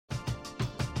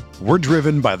We're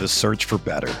driven by the search for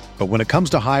better. But when it comes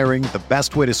to hiring, the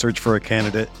best way to search for a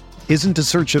candidate isn't to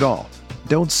search at all.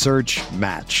 Don't search,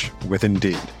 match with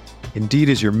Indeed. Indeed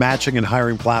is your matching and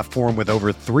hiring platform with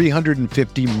over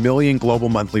 350 million global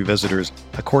monthly visitors,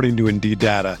 according to Indeed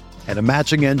data, and a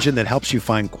matching engine that helps you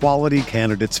find quality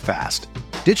candidates fast.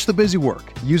 Ditch the busy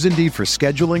work. Use Indeed for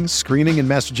scheduling, screening, and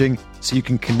messaging so you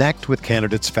can connect with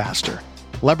candidates faster.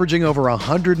 Leveraging over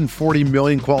 140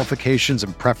 million qualifications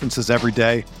and preferences every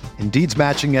day, Indeed's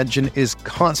matching engine is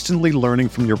constantly learning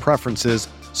from your preferences,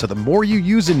 so the more you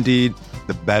use Indeed,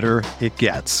 the better it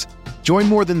gets. Join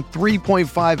more than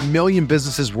 3.5 million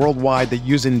businesses worldwide that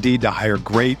use Indeed to hire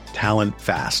great talent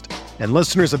fast. And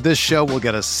listeners of this show will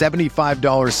get a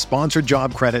 $75 sponsored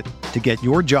job credit to get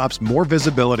your jobs more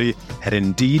visibility at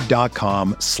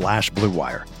Indeed.com/Blue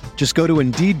Wire. Just go to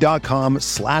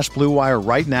Indeed.com/Blue Wire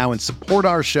right now and support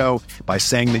our show by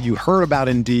saying that you heard about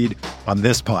Indeed on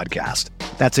this podcast.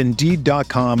 That's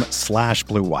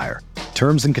Indeed.com/Blue Wire.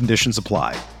 Terms and conditions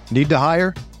apply. Need to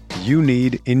hire? You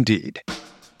need Indeed.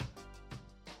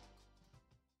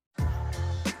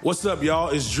 What's up, y'all?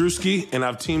 It's Drewski, and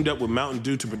I've teamed up with Mountain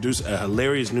Dew to produce a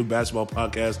hilarious new basketball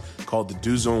podcast called The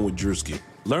Dew Zone with Drewski.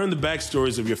 Learn the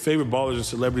backstories of your favorite ballers and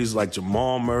celebrities like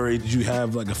Jamal Murray. Did you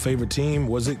have like a favorite team?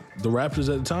 Was it the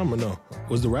Raptors at the time or no?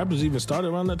 Was the Raptors even started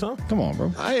around that time? Come on,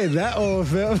 bro. I ain't that old,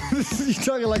 fam. You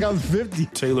talking like I'm 50.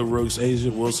 Taylor Rooks, Asia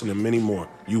Wilson, and many more.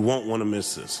 You won't want to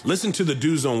miss this. Listen to The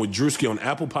Dew Zone with Drewski on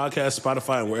Apple Podcasts,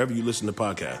 Spotify, and wherever you listen to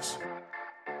podcasts.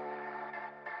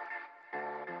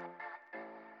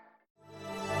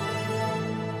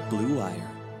 Blue Wire.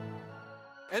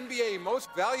 NBA Most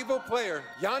Valuable Player,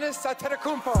 Giannis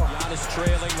Antetokounmpo. Giannis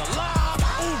trailing the lob.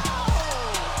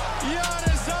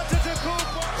 Giannis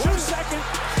Antetokounmpo. 2 second.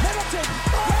 Middleton.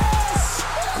 Yes!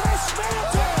 Chris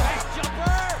Middleton.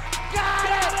 Jumper. Got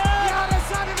it! Giannis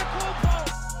Antetokounmpo.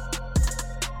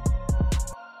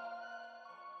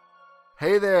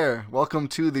 Hey there. Welcome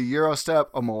to the Eurostep,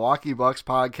 a Milwaukee Bucks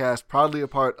podcast, proudly a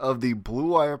part of the Blue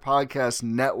Wire Podcast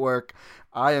Network.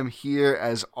 I am here,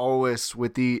 as always,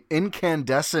 with the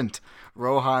incandescent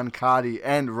Rohan Kadi,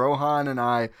 and Rohan and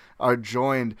I are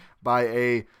joined by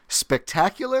a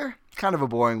spectacular, kind of a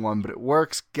boring one, but it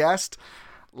works, guest,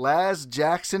 Laz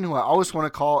Jackson, who I always want to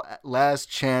call Laz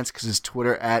Chance because his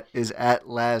Twitter is at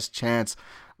Laz Chance.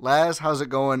 Laz, how's it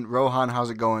going? Rohan, how's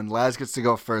it going? Laz gets to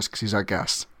go first because he's our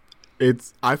guest.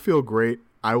 I feel great.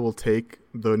 I will take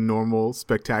the normal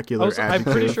spectacular adjective. I'm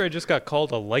pretty sure I just got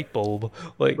called a light bulb.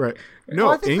 Like, right.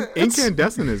 No,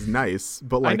 incandescent is nice,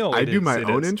 but like I do my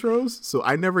own intros, so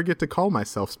I never get to call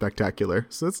myself spectacular.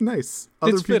 So it's nice.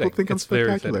 Other people think I'm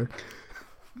spectacular.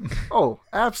 Oh,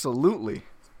 absolutely.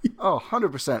 Oh,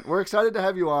 100%. We're excited to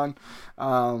have you on.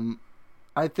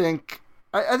 I think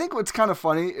what's kind of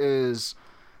funny is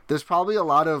there's probably a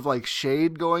lot of like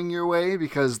shade going your way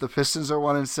because the Pistons are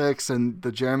 1-6 and the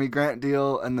Jeremy Grant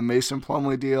deal and the Mason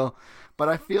Plumlee deal. But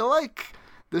I feel like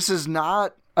this is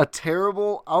not a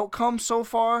terrible outcome so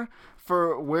far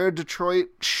for where Detroit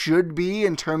should be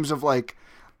in terms of like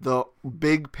the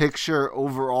big picture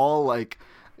overall. Like,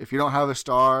 if you don't have a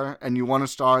star and you want a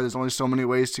star, there's only so many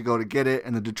ways to go to get it.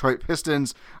 And the Detroit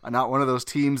Pistons are not one of those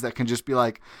teams that can just be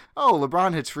like, oh,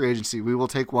 LeBron hits free agency, we will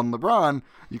take one LeBron.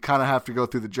 You kind of have to go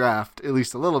through the draft, at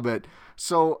least a little bit.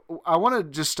 So I want to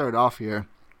just start off here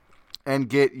and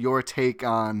get your take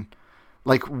on,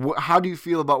 like, how do you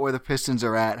feel about where the Pistons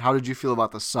are at? How did you feel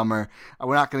about the summer?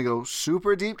 We're not going to go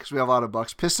super deep because we have a lot of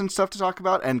Bucks Pistons stuff to talk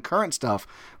about and current stuff.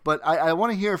 But I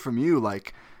want to hear from you,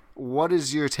 like, what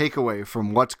is your takeaway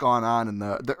from what's gone on in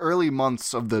the early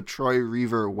months of the Troy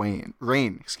Reaver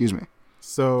reign? Excuse me.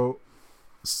 So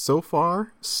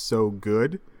far, so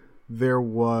good. There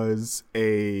was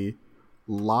a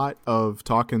lot of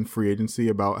talk in free agency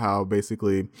about how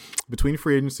basically between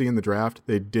free agency and the draft,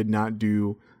 they did not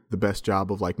do the best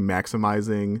job of like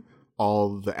maximizing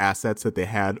all the assets that they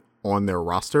had on their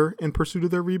roster in pursuit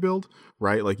of their rebuild,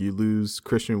 right? Like you lose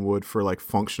Christian Wood for like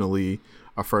functionally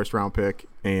a first round pick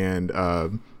and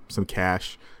some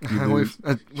cash.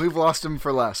 We've lost him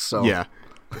for less. So yeah,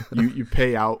 you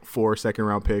pay out 4 second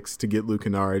round picks to get Luke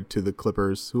Kennard to the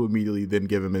Clippers, who immediately then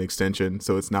give him an extension.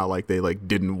 So it's not like they like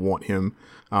didn't want him.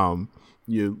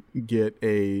 You get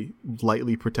a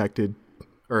lightly protected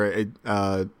or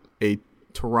a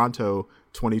Toronto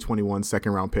 2021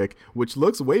 second round pick, which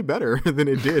looks way better than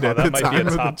it did at the time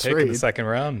of the trade. That might be a top pick in the second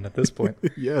round at this point.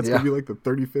 Yeah, it's gonna be like the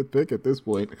 35th pick at this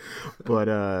point. But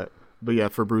yeah,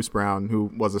 for Bruce Brown,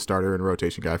 who was a starter and a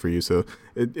rotation guy for you, so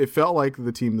it felt like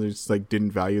the team just like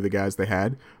didn't value the guys they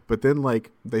had. But then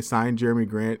like they signed Jeremy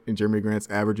Grant, and Jeremy Grant's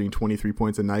averaging 23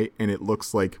 points a night, and it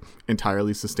looks like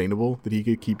entirely sustainable that he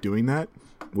could keep doing that.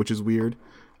 which is weird.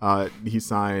 He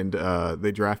signed,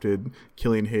 they drafted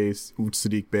Killian Hayes,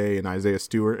 Sadiq Bey, and Isaiah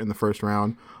Stewart in the first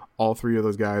round. All three of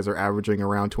those guys are averaging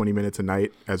around 20 minutes a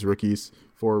night as rookies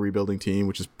for a rebuilding team,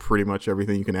 which is pretty much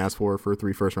everything you can ask for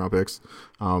 3 first-round picks.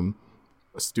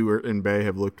 Stewart and Bey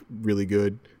have looked really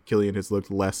good. Killian has looked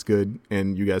less good,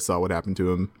 and you guys saw what happened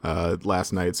to him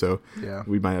last night, so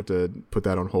we might have to put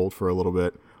that on hold for a little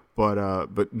bit.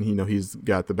 But he's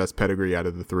got the best pedigree out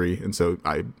of the 3, and so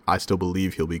I still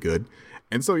believe he'll be good.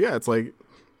 And so it's like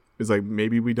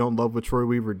maybe we don't love what Troy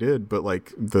Weaver did, but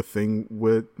like the thing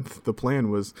with the plan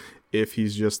was if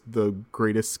he's just the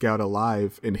greatest scout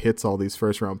alive and hits all these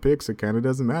first round picks, it kind of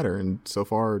doesn't matter. And so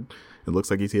far, it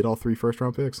looks like he's hit all 3 first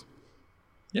round picks.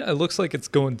 Yeah, it looks like it's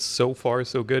going so far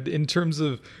so good in terms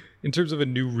of a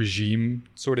new regime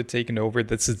sort of taking over.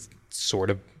 This is sort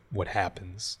of what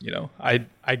happens.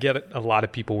 I get it. A lot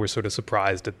of people were sort of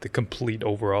surprised at the complete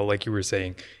overall, like you were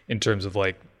saying, in terms of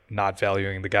like not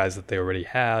valuing the guys that they already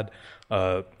had,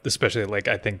 especially like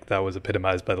I think that was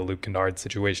epitomized by the Luke Kennard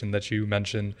situation that you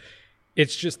mentioned.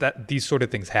 It's just that these sort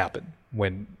of things happen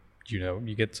when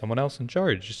you get someone else in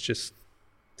charge. It's just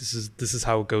this is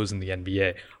how it goes in the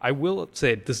NBA. I will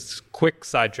say this is quick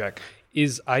sidetrack.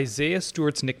 Is Isaiah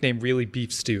Stewart's nickname really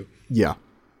Beef Stew? Yeah.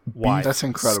 Why? That's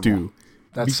incredible. Stew.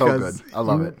 That's so good. I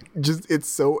love it. It's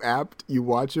so apt. You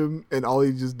watch him, and all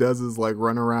he just does is like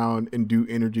run around and do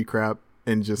energy crap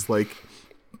and just like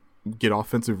get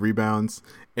offensive rebounds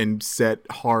and set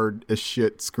hard as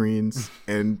shit screens.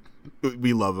 And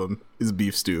we love him. He's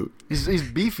Beef Stew. He's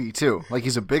beefy too. Like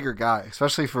he's a bigger guy,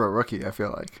 especially for a rookie. I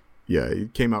feel like. Yeah, he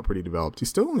came out pretty developed. He's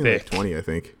still only like 20, I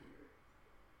think.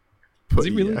 But is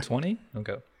he really 20?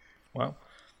 Okay. Wow.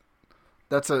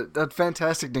 That's a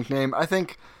fantastic nickname. I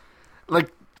think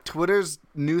like Twitter's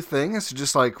new thing is to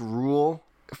just like rule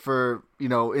for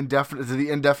the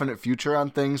indefinite future on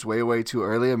things way too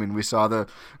early. I mean, we saw the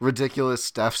ridiculous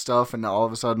Steph stuff, and now all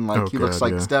of a sudden he looks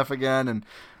like Steph again, and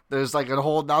there's like a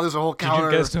whole counter.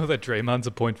 Did you guys know that Draymond's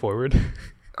a point forward?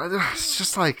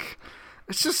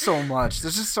 It's just so much.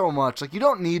 There's just so much. Like you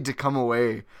don't need to come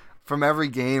away from every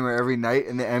game or every night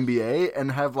in the NBA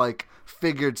and have like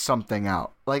figured something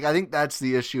out. Like I think that's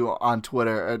the issue on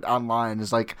Twitter and online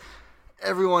is like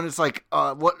everyone is like,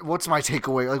 what's my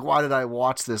takeaway? Like, why did I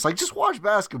watch this? Like, just watch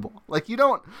basketball. Like, you're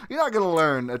not going to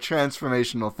learn a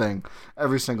transformational thing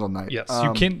every single night. Yes,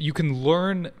 you can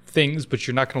learn things, but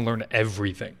you're not going to learn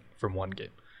everything from one game.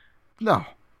 No,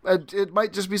 it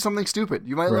might just be something stupid.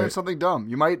 You might learn something dumb.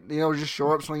 You might, just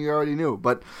show up something you already knew.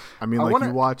 But I mean,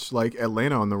 you watch like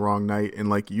Atlanta on the wrong night, and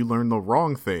like you learn the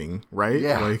wrong thing, right?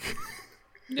 Yeah. Like,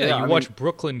 you watch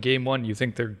Brooklyn game 1, you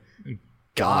think they're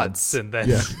gods, and then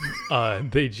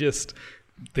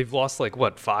they've lost like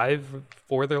what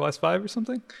 4 of their last 5 or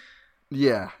something.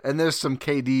 Yeah, and there's some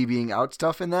KD being out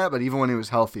stuff in that, but even when he was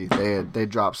healthy, they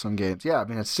dropped some games. Yeah, I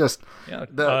mean it's just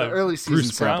the early season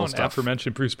Bruce sample Brown, stuff.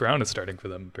 aforementioned Bruce Brown is starting for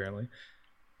them apparently.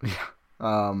 Yeah.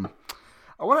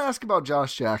 I want to ask about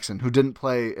Josh Jackson, who didn't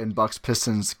play in Bucks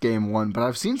Pistons game 1, but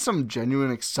I've seen some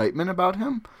genuine excitement about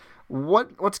him.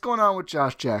 What's going on with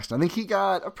Josh Jackson? I think he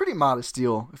got a pretty modest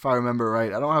deal, if I remember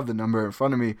right. I don't have the number in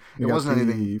front of me. It wasn't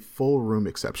anything. Full room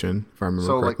exception, if I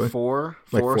remember correctly. So like 4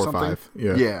 or or something. 5.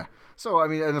 Yeah. Yeah. So I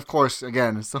mean, and of course,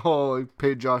 again, it's the whole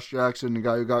paid Josh Jackson, the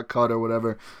guy who got cut or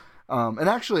whatever. And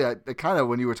actually, I kind of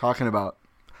when you were talking about,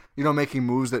 making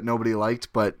moves that nobody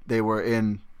liked, but they were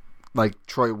in like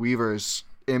Troy Weaver's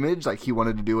image, like he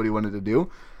wanted to do what he wanted to do.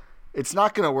 It's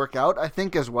not going to work out, I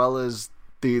think, as well as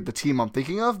the team I'm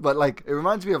thinking of, but like it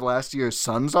reminds me of last year's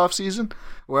Suns offseason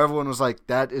where everyone was like,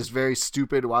 that is very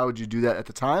stupid, why would you do that at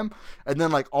the time? And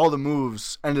then like all the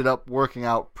moves ended up working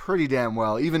out pretty damn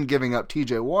well, even giving up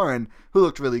TJ Warren, who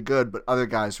looked really good, but other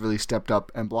guys really stepped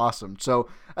up and blossomed. So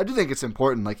I do think it's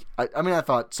important. Like I mean I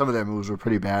thought some of their moves were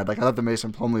pretty bad. Like I thought the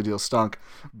Mason Plumlee deal stunk,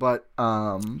 but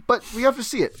we have to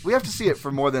see it. We have to see it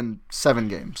for more than 7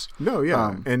 games. No,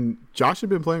 yeah. And Josh had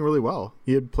been playing really well.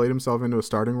 He had played himself into a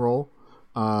starting role.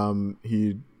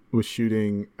 He was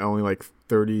shooting only like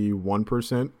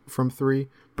 31% from 3,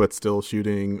 but still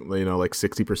shooting, like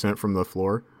 60% from the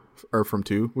floor or from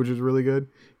 2, which is really good.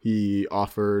 He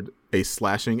offered a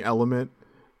slashing element,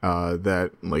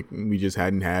 that like we just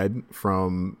hadn't had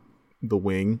from the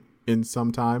wing in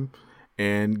some time,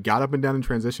 and got up and down in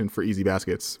transition for easy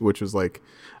baskets, which was like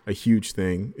a huge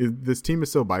thing. This team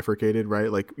is so bifurcated,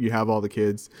 right? Like you have all the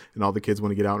kids and all the kids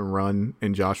want to get out and run,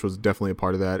 and Josh was definitely a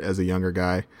part of that as a younger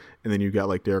guy. And then you've got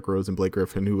like Derrick Rose and Blake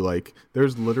Griffin, who like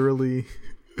there's literally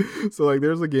So like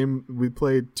there's a game we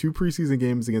played 2 preseason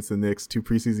games against the Knicks, 2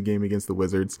 preseason game against the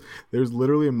Wizards. There's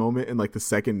literally a moment in like the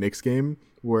second Knicks game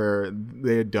where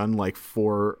they had done like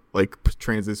 4 like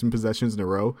transition possessions in a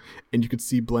row, and you could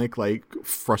see Blank like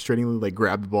frustratingly like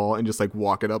grab the ball and just like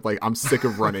walk it up like, I'm sick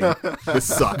of running. This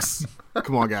sucks.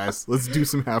 Come on guys, let's do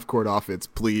some half court offense,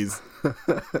 please.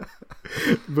 But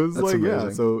it's like amazing. Yeah,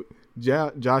 so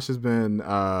Josh has been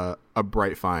a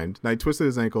bright find. Now he twisted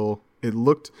his ankle. It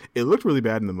looked really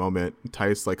bad in the moment.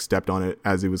 Tice like stepped on it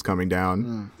as he was coming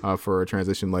down for a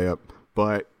transition layup,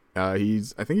 but I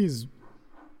think he's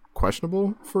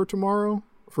questionable for tomorrow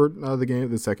for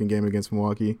the second game against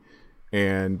Milwaukee,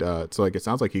 and so like it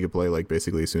sounds like he could play like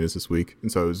basically as soon as this week,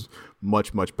 and so it was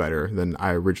much better than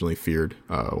I originally feared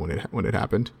when it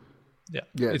happened. Yeah.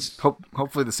 It's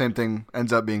hopefully the same thing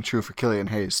ends up being true for Killian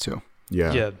Hayes too.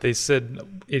 Yeah. They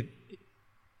said it.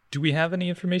 Do we have any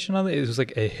information on it? It was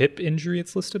like a hip injury.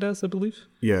 It's listed as, I believe.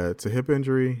 Yeah, it's a hip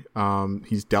injury.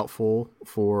 He's doubtful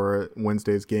for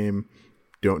Wednesday's game.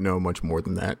 Don't know much more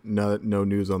than that. No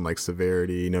news on like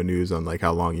severity, no news on like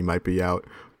how long he might be out.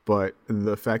 But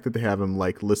the fact that they have him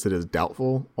like listed as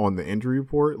doubtful on the injury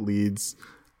report leads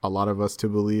a lot of us to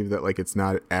believe that like it's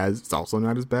also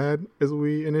not as bad as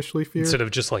we initially feared. Instead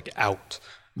of just like out.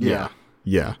 Yeah.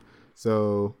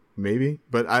 So maybe,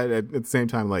 but at the same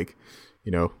time, like,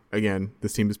 you know, again,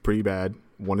 this team is pretty bad.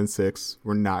 1-6.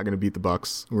 We're not going to beat the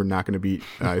Bucks. We're not going to beat.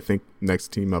 I think next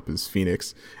team up is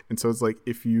Phoenix, and so it's like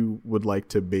if you would like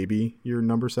to baby your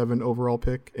number 7 overall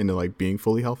pick into like being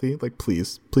fully healthy, like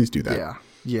please do that.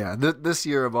 Yeah. This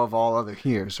year above all other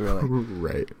years, really.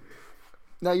 Right.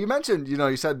 Now you mentioned,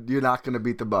 you said you're not going to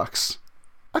beat the Bucks.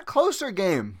 A closer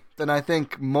game than I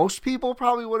think most people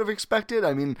probably would have expected.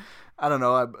 I mean, I don't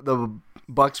know. The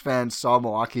Bucks fans saw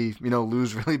Milwaukee,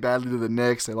 lose really badly to the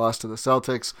Knicks. They lost to the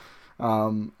Celtics.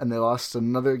 And they lost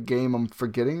another game I'm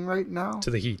forgetting right now. To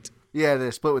the Heat. Yeah,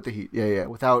 they split with the Heat. Yeah,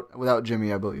 without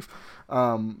Jimmy, I believe.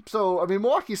 So, I mean,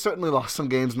 Milwaukee certainly lost some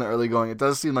games in the early going. It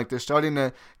does seem like they're starting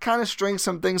to kind of string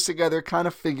some things together, kind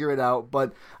of figure it out.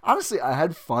 But honestly, I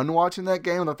had fun watching that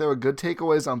game. I thought there were good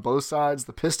takeaways on both sides.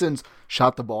 The Pistons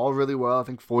shot the ball really well. I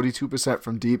think 42%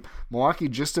 from deep. Milwaukee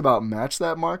just about matched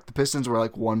that mark. The Pistons were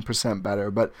like 1% better.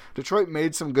 But Detroit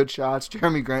made some good shots.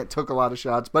 Jeremy Grant took a lot of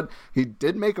shots, but he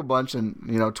did make a bunch. And,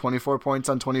 24 points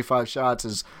on 25 shots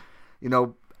is,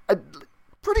 a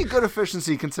pretty good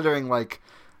efficiency considering, like,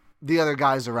 the other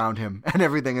guys around him and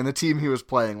everything and the team he was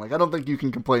playing. Like, I don't think you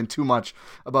can complain too much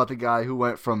about the guy who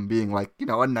went from being like,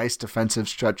 a nice defensive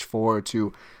stretch four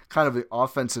to kind of the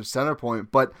offensive center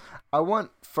point. But I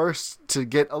want first to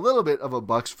get a little bit of a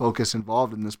Bucks focus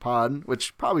involved in this pod,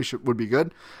 which probably would be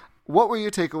good. What were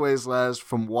your takeaways, Laz,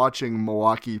 from watching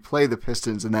Milwaukee play the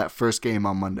Pistons in that first game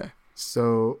on Monday?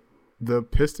 So the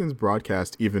Pistons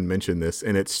broadcast even mentioned this,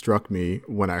 and it struck me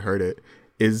when I heard it.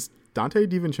 Is Dante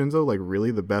DiVincenzo like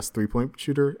really the best 3-point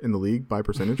shooter in the league by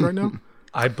percentage right now?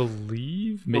 I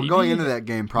believe maybe. Well, going into that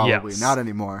game, probably. Yes. Not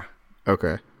anymore.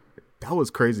 Okay. That was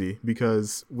crazy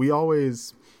because I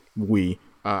always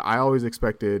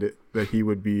expected that he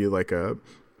would be like a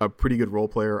pretty good role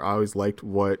player. I always liked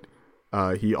what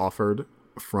he offered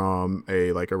from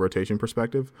a rotation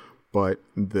perspective, but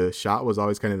the shot was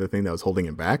always kind of the thing that was holding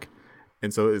him back.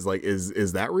 And so is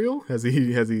that real? Has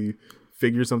he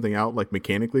figure something out like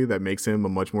mechanically that makes him a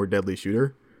much more deadly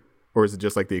shooter, or is it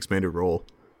just like the expanded role?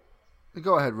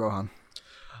 Go ahead, Rohan.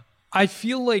 I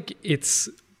feel like it's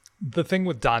the thing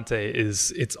with Dante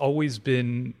is it's always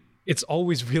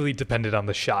really dependent on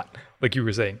the shot. Like you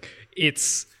were saying,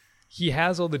 he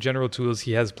has all the general tools,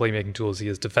 he has playmaking tools, he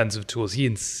has defensive tools, he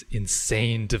has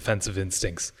insane defensive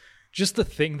instincts. Just the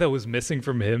thing that was missing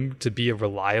from him to be a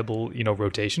reliable,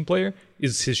 rotation player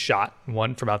is his shot,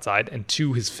 1, from outside, and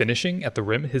 2, his finishing at the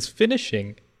rim. His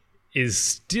finishing is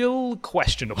still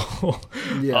questionable,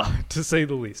 to say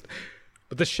the least.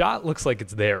 But the shot looks like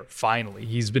it's there, finally.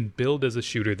 He's been billed as a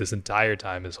shooter this entire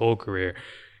time, his whole career.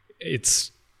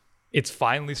 It's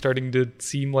finally starting to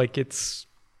seem like it's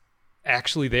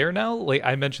actually there now. Like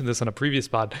I mentioned this on a previous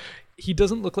pod, he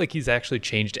doesn't look like he's actually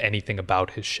changed anything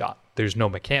about his shot. There's no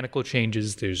mechanical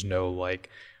changes. There's no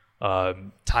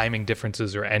timing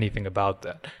differences or anything about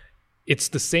that. It's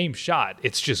the same shot.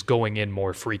 It's just going in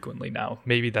more frequently now.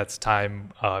 Maybe that's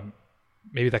time.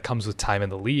 Maybe that comes with time in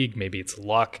the league. Maybe it's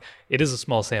luck. It is a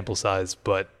small sample size,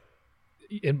 but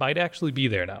it might actually be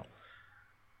there now.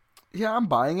 Yeah, I'm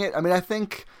buying it. I mean, I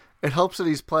think it helps that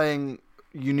he's playing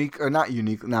not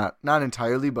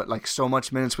entirely, but like so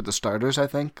much minutes with the starters. I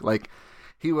think like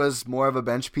he was more of a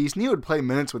bench piece, and he would play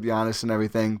minutes with Giannis and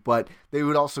everything, but they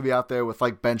would also be out there with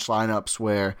like bench lineups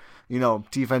where,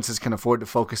 defenses can afford to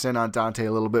focus in on Dante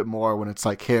a little bit more when it's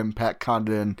like him, Pat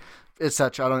Condon,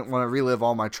 etc. I don't want to relive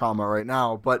all my trauma right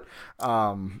now, but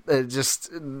it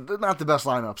just not the best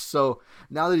lineups. So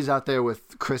now that he's out there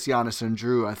with Chris, Giannis, and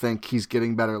Drew, I think he's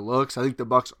getting better looks. I think the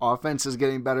Bucks offense is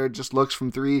getting better, just looks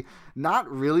from three.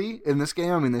 Not really in this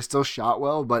game. I mean, they still shot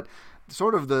well, but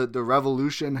sort of the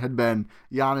revolution had been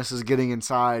Giannis is getting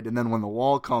inside, and then when the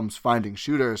wall comes, finding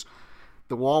shooters.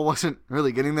 The wall wasn't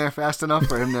really getting there fast enough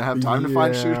for him to have time to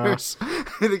find shooters.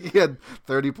 I think he had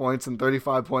 30 points and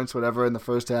 35 points, whatever, in the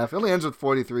first half. He only ends with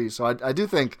 43, so I do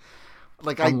think,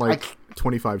 like, I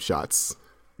 25 shots.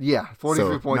 Yeah,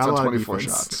 43 points on 24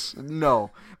 defense. shots.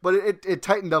 No, but it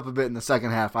tightened up a bit in the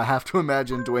second half. I have to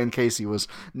imagine Dwayne Casey was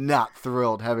not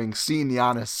thrilled, having seen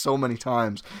Giannis so many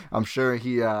times. I'm sure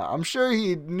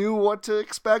he knew what to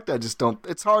expect. I just don't.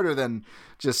 It's harder than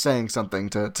just saying something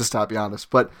to stop Giannis.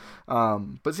 But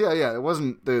yeah, it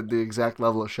wasn't the exact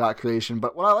level of shot creation.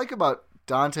 But what I like about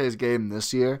Dante's game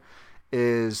this year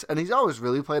is, and he's always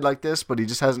really played like this, but he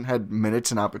just hasn't had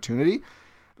minutes and opportunity.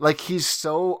 Like, he's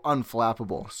so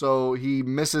unflappable. So he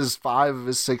misses 5 of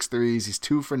his 6 threes. He's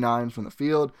 2 for 9 from the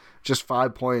field, just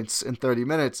 5 points in 30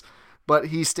 minutes. But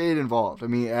he stayed involved. I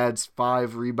mean, he adds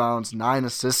 5 rebounds, 9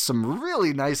 assists, some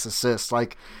really nice assists.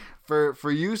 Like,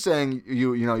 for you saying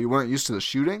you weren't used to the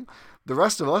shooting, the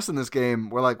rest of us in this game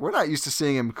were like, we're not used to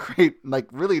seeing him create like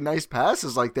really nice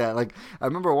passes like that. Like, I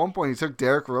remember at one point he took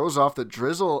Derrick Rose off the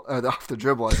dribble. I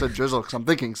said drizzle because I'm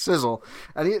thinking sizzle,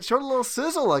 and he showed a little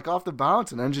sizzle like off the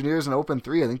bounce and engineers an open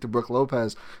 3. I think to Brook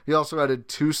Lopez. He also added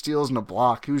 2 steals and a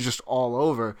block. He was just all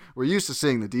over. We're used to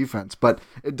seeing the defense, but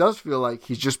it does feel like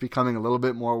he's just becoming a little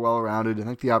bit more well-rounded. I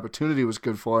think the opportunity was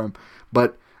good for him,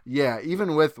 but yeah,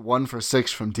 even with 1 for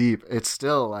 6 from deep, it's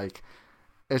still like.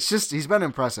 It's just, he's been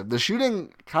impressive. The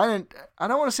shooting kind of, I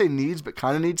don't want to say needs, but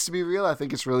kind of needs to be real. I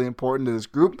think it's really important to this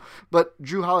group. But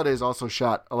Drew Holiday's also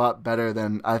shot a lot better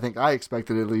than I think I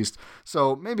expected, at least.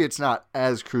 So maybe it's not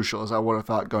as crucial as I would have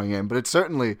thought going in. But it's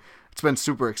been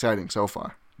super exciting so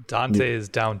far. Dante is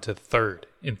down to 3rd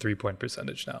in 3-point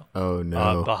percentage now. Oh,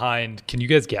 no. Behind, can you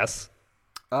guys guess?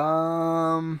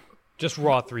 Just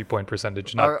raw 3-point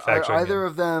percentage, not factoring Are either in.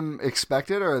 of them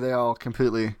expected, or are they all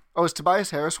completely... Oh, is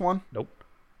Tobias Harris one? Nope.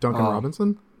 Duncan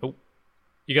Robinson? Nope.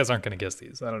 You guys aren't going to guess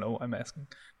these. I don't know. I'm asking.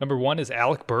 Number 1 is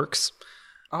Alec Burks.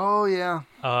 Oh, yeah.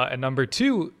 And number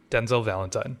 2, Denzel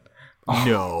Valentine.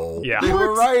 No. Yeah. They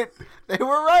were right.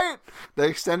 They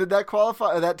extended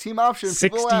that team option.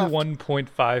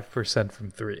 61.5%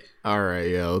 from 3. All right,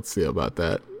 yeah, let's see about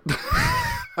that.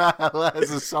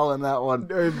 Les is selling that one.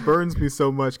 It burns me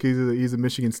so much because he's a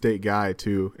Michigan State guy,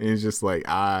 too. And he's just like,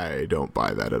 I don't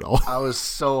buy that at all. I was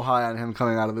so high on him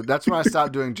coming out of it. That's when I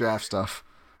stopped doing draft stuff.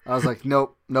 I was like,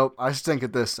 nope. I stink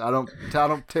at this. I don't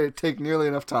take nearly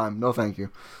enough time. No, thank you.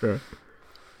 Sure.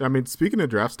 I mean, speaking of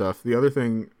draft stuff,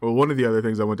 one of the other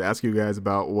things I wanted to ask you guys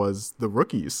about was the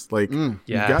rookies. Like, you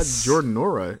got Jordan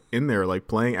Nora in there, like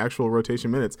playing actual rotation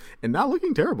minutes and not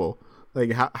looking terrible.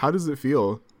 Like, how does it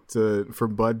feel for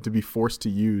Bud to be forced to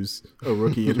use a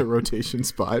rookie in a rotation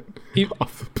spot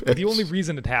off the bench? The only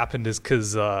reason it happened is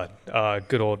because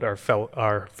good old our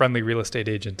friendly real estate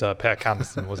agent Pat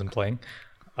Connaughton wasn't playing.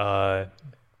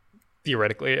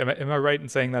 Theoretically, am I right in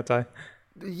saying that, Ty?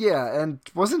 Yeah, and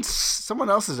wasn't someone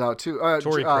else is out too?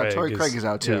 Torrey Craig is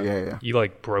out too. Yeah. He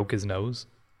like broke his nose.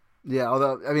 Yeah,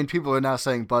 although, I mean, people are now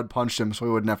saying Bud punched him so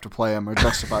we wouldn't have to play him or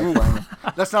justify playing him.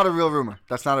 That's not a real rumor.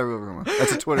 That's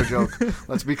a Twitter joke.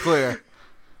 Let's be clear.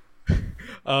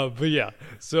 But yeah,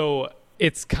 so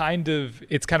it's kind of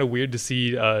weird to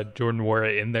see Jordan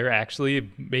Nwora in there,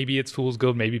 actually. Maybe it's fool's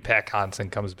gold. Maybe Pat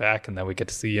Connaughton comes back, and then we get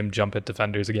to see him jump at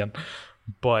defenders again.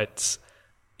 But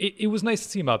it was nice to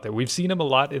see him out there. We've seen him a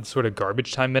lot in sort of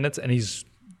garbage time minutes, and he's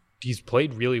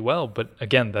played really well. But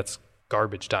again, that's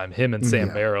garbage time. Him and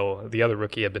Sam Merrill, the other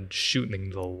rookie, have been shooting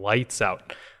the lights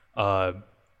out.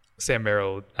 Sam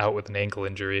Merrill out with an ankle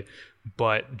injury,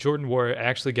 but Jordan Nwora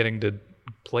actually getting to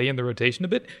play in the rotation a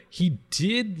bit. He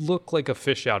did look like a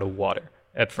fish out of water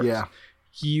at first. Yeah.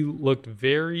 He looked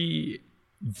very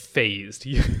phased.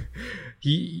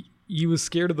 He was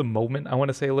scared of the moment, I want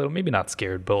to say a little. Maybe not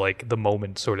scared, but like the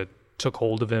moment sort of took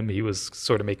hold of him. He was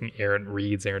sort of making errant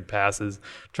reads, errant passes,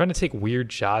 trying to take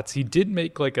weird shots. He did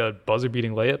make like a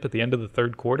buzzer-beating layup at the end of the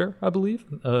third quarter, I believe,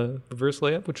 reverse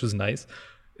layup, which was nice.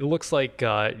 It looks like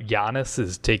Giannis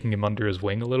is taking him under his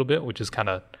wing a little bit, which is kind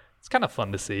of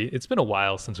fun to see. It's been a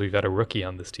while since we've had a rookie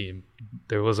on this team.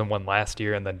 There wasn't one last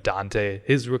year, and then Dante,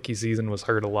 his rookie season was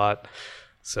hurt a lot.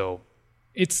 So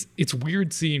it's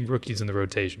weird seeing rookies in the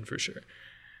rotation for sure.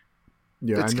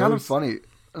 Yeah, it's kind of funny.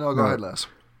 No, go ahead, Les.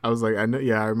 I was like, I know.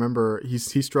 Yeah, I remember he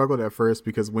struggled at first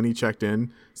because when he checked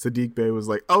in, Sadiq Bey was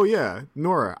like, "Oh yeah,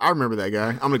 Nora, I remember that guy.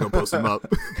 I'm gonna go post him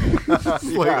up."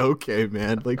 Like, okay,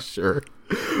 man, like sure.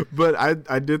 But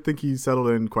I did think he settled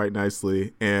in quite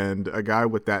nicely, and a guy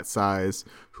with that size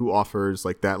who offers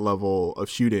like that level of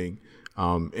shooting,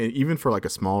 and even for like a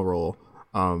small role,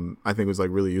 I think was like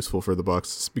really useful for the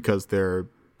Bucks because their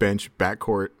bench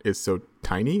backcourt is so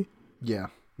tiny. Yeah,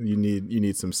 you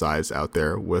need some size out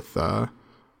there with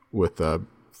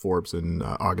Forbes and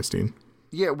Augustine.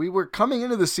 Yeah, we were coming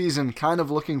into the season kind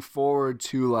of looking forward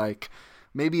to like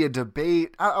maybe a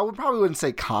debate. I wouldn't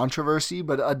say controversy,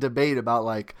 but a debate about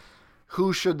like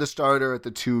who should the starter at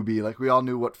the 2 be. Like we all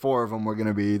knew what 4 of them were going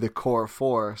to be, the core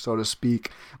 4, so to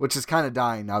speak, which is kind of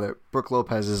dying now that Brook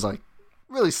Lopez is like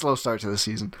really slow start to the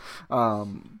season.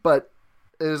 But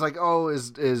it was like, oh,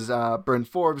 is Bryn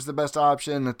Forbes the best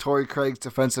option? Torrey Craig's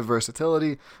defensive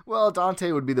versatility. Well,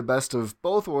 Dante would be the best of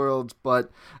both worlds,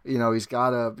 but you know he's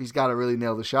gotta really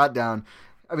nail the shot down.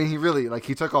 I mean,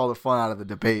 he took all the fun out of the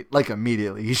debate like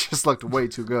immediately. He just looked way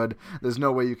too good. There's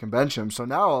no way you can bench him. So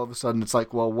now all of a sudden it's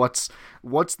like, well, what's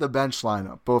the bench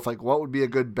lineup? Both like what would be a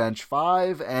good bench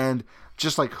 5 and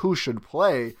just like who should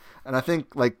play. And I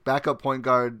think like backup point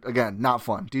guard, again, not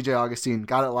fun. DJ Augustine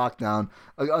got it locked down.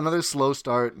 Another slow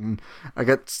start, and I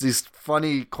get these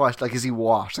funny questions like, is he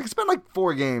washed? Like it's been like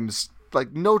 4 games.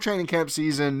 Like no training camp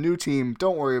season, new team,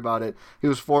 don't worry about it. He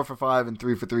was 4 for 5 and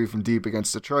 3 for 3 from deep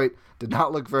against Detroit. Did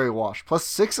not look very washed. Plus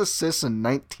 6 assists in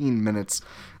 19 minutes.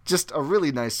 Just a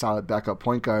really nice, solid backup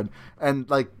point guard. And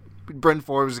like Bryn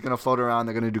Forbes is going to float around.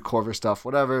 They're going to do Corver stuff,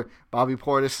 whatever. Bobby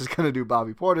Portis is going to do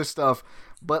Bobby Portis stuff.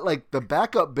 But like the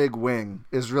backup big wing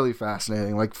is really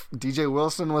fascinating. Like DJ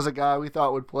Wilson was a guy we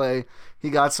thought would play. He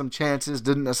got some chances,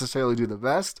 didn't necessarily do the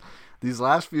best. These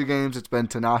last few games, it's been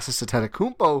Thanasis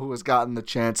Antetokounmpo who has gotten the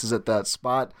chances at that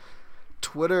spot.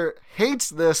 Twitter hates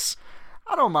this.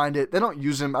 I don't mind it. They don't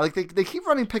use him. Like they keep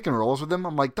running pick and rolls with him.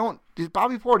 I'm like,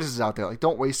 Bobby Portis is out there. Like,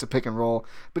 don't waste a pick and roll.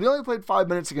 But he only played 5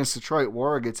 minutes against Detroit.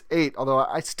 Warrior gets 8. Although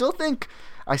I still think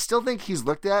he's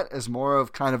looked at as more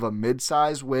of kind of a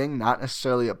mid-size wing, not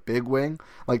necessarily a big wing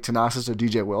like Thanasis or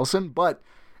DJ Wilson. But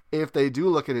if they do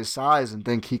look at his size and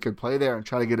think he could play there and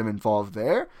try to get him involved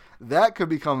there, that could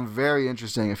become very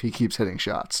interesting if he keeps hitting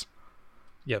shots.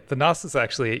 Yeah, Thanasis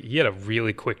actually, he had a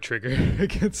really quick trigger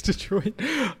against Detroit.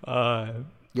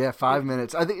 Yeah, 5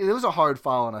 minutes. I think it was a hard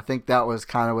foul, and I think that was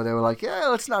kind of where they were like, yeah,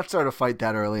 let's not start a fight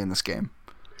that early in this game.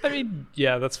 I mean,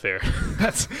 yeah, that's fair.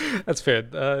 that's fair.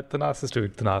 Thanasis doing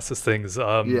Thanasis things.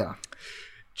 Yeah.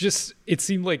 Just, it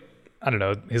seemed like, I don't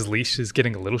know, his leash is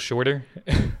getting a little shorter.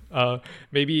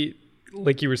 Maybe,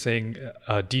 like you were saying,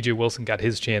 DJ Wilson got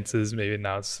his chances. Maybe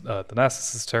now it's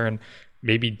Thanasis' turn.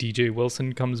 Maybe DJ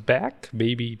Wilson comes back.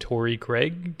 Maybe Torrey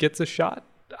Craig gets a shot.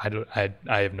 I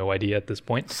have no idea at this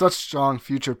point. Such strong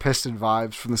future Piston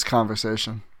vibes from this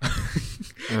conversation.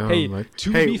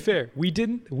 Be fair,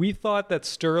 we thought that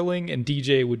Sterling and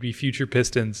DJ would be future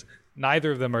Pistons.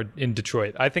 Neither of them are in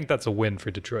Detroit. I think that's a win for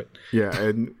Detroit. Yeah,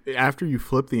 and after you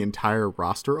flip the entire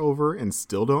roster over and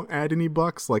still don't add any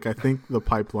Bucks, like I think the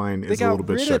pipeline is a little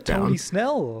bit shut down. Tony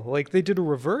Snell, like they did a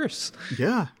reverse.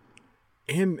 Yeah,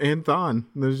 and Thon.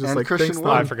 There's just and like Christian thanks,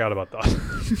 Wood. I forgot about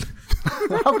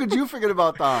Thon. How could you forget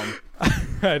about Thon?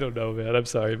 I don't know, man. I'm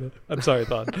sorry,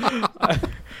 Thon.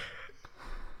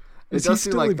 It does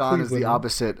seem like Thon is the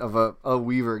opposite of a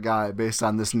Weaver guy based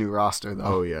on this new roster, though.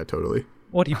 Oh yeah, totally.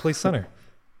 What, he plays center?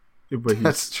 Yeah, but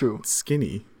that's true.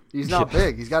 Skinny. He's not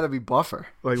big. He's got to be buffer.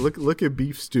 Like look at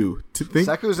Beef Stew.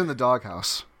 Seku's in the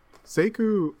doghouse.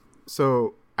 Sekou.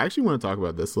 So I actually want to talk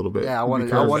about this a little bit. Yeah, I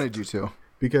wanted you to.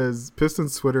 Because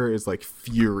Pistons Twitter is like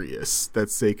furious that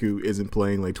Sekou isn't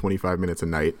playing like 25 minutes a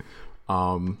night.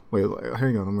 Wait,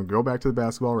 hang on. I'm gonna go back to the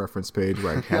basketball reference page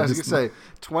where I was gonna say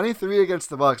 23 against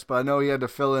the Bucks, but I know he had to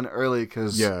fill in early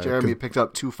because Jeremy picked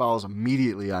up 2 fouls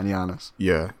immediately on Giannis.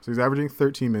 Yeah, so he's averaging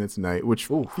 13 minutes a night, which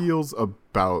feels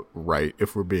about right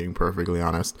if we're being perfectly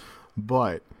honest.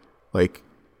 But like,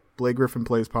 Blake Griffin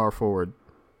plays power forward,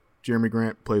 Jeremy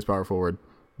Grant plays power forward.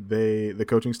 The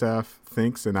coaching staff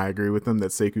thinks, and I agree with them,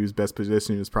 that Sekou's best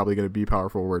position is probably going to be power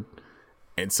forward.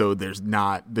 And so there's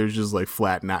just like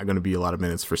flat not going to be a lot of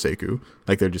minutes for Sekou.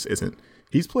 Like there just isn't.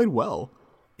 He's played well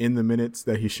in the minutes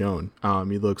that he's shown.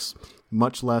 He looks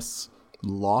much less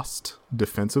lost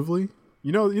defensively.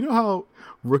 You know how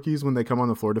rookies, when they come on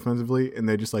the floor defensively and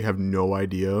they just like have no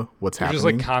idea what's happening.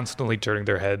 They're just like constantly turning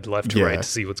their head left to right to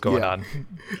see what's going on.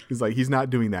 He's not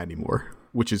doing that anymore,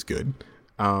 which is good.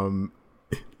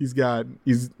 He's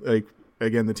like,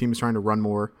 again, the team is trying to run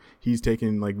more. He's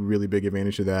taking like really big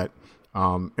advantage of that.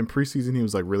 In preseason, he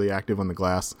was like really active on the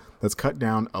glass. That's cut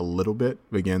down a little bit.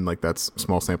 Again, like that's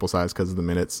small sample size because of the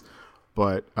minutes.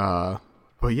 But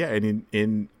yeah,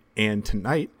 and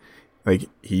tonight, like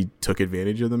he took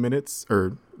advantage of the minutes,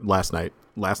 or last night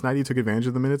he took advantage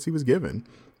of the minutes he was given,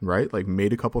 right? Like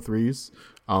made a couple threes,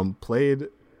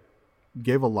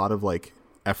 gave a lot of like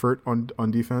effort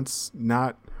on defense.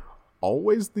 Not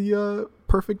always the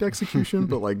perfect execution,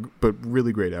 but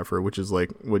really great effort, which is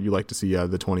like what you like to see out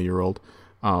of the 20-year-old.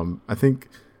 I think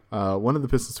one of the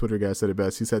Pistons Twitter guys said it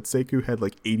best. He said Sekou had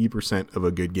like 80% of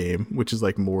a good game, which is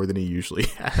like more than he usually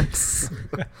has.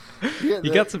 He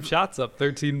got some shots up,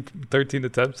 13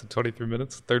 attempts in 23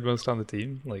 minutes, third most on the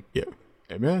team. Like, yeah.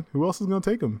 Hey man, who else is gonna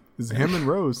take him? It's him and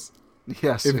Rose.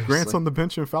 Yeah, if Grant's on the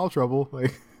bench in foul trouble,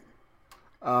 like.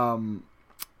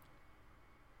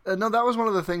 No, that was one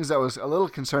of the things that was a little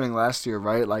concerning last year,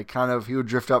 right? Like, kind of, he would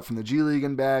drift up from the G League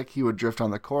and back. He would drift on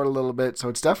the court a little bit. So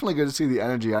it's definitely good to see the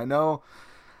energy. I know,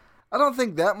 I don't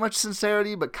think that much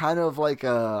sincerity, but kind of like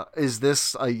is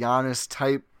this a Giannis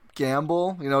type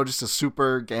gamble? You know, just a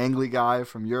super gangly guy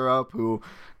from Europe who,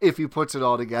 if he puts it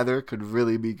all together, could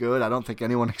really be good. I don't think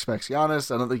anyone expects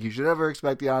Giannis. I don't think you should ever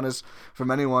expect Giannis from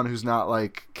anyone who's not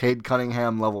like Cade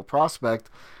Cunningham level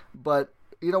prospect. But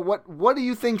you know, what do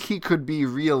you think he could be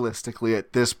realistically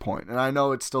at this point? And I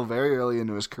know it's still very early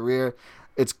into his career.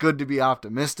 It's good to be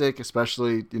optimistic,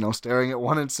 especially, you know, staring at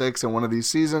 1-6 in one of these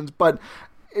seasons. But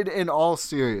in all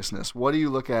seriousness, what do you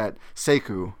look at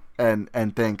Sekou and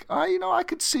think, you know, I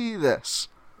could see this?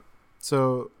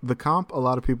 So the comp a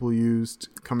lot of people used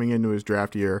coming into his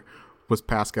draft year was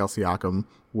Pascal Siakam,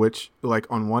 which, like,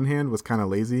 on one hand was kind of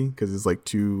lazy because it's like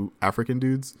two African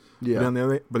dudes. Yeah. But on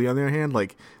the other hand,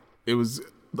 like, it was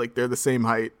like they're the same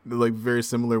height, like very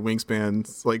similar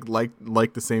wingspans,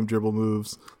 like the same dribble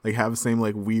moves, like have the same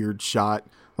like weird shot,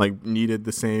 like needed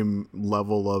the same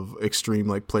level of extreme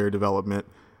like player development,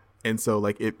 and so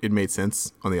like it made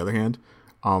sense. On the other hand,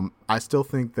 I still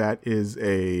think that's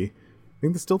a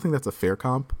fair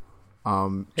comp.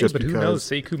 Just but who knows?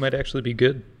 Sekou might actually be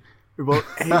good. Well,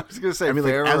 hey, I was gonna say, like,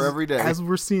 fairer every day. As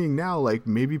we're seeing now, like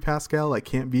maybe Pascal like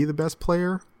can't be the best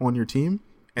player on your team.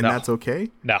 And that's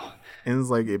okay. No. And it's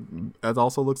like, it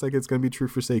also looks like it's going to be true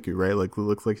for Sekou, right? Like, it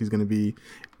looks like he's going to be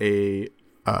a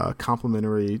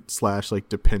complementary / like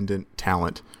dependent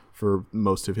talent for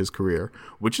most of his career,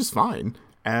 which is fine.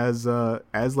 As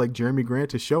like Jeremy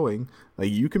Grant is showing,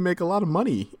 like you can make a lot of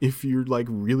money if you're like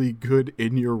really good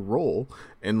in your role,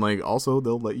 and like also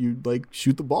they'll let you like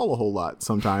shoot the ball a whole lot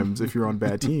sometimes if you're on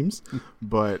bad teams.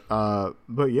 But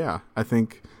yeah, I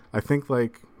think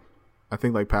like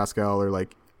Pascal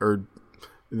or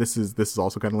this is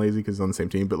also kind of lazy because he's on the same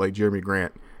team, but like Jeremy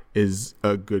Grant is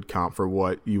a good comp for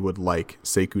what you would like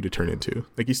Sekou to turn into.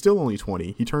 Like he's still only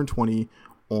 20. He turned 20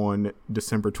 on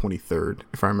December 23rd,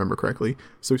 if I remember correctly.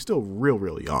 So he's still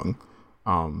real young.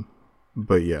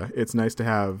 But yeah, it's nice to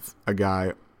have a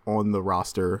guy on the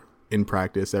roster in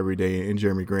practice every day in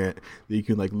Jeremy Grant that you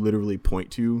can like literally point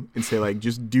to and say like,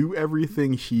 just do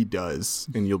everything he does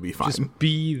and you'll be fine. Just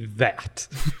be that.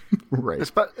 Right.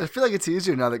 I feel like it's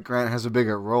easier now that Grant has a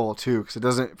bigger role too,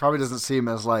 because it probably doesn't seem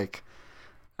as like,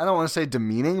 I don't want to say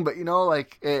demeaning, but you know,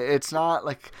 like it's not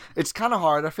like, it's kind of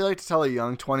hard. I feel like to tell a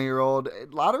young 20-year-old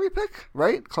lottery pick,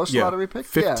 right? Close to lottery pick,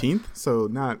 15th. Yeah. So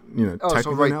not technically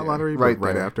so right not there, lottery, but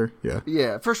right after.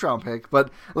 Yeah, first round pick.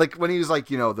 But like when he was like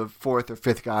the 4th or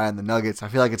 5th guy on the Nuggets, I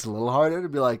feel like it's a little harder to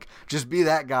be like just be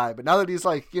that guy. But now that he's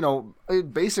like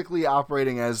basically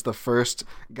operating as the first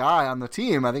guy on the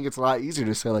team, I think it's a lot easier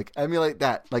to say like emulate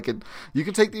that. Like you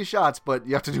can take these shots, but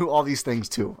you have to do all these things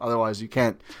too. Otherwise, you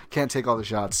can't take all the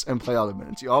shots and play all the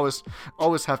minutes. You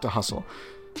always have to hustle.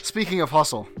 Speaking of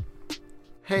hustle,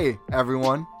 hey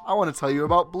everyone, I want to tell you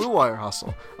about Blue Wire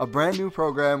Hustle, a brand new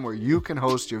program where you can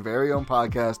host your very own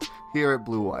podcast here at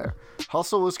Blue Wire.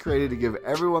 Hustle was created to give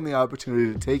everyone the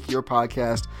opportunity to take your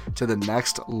podcast to the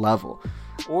next level.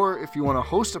 Or if you want to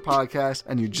host a podcast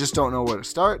and you just don't know where to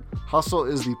start, Hustle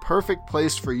is the perfect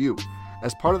place for you.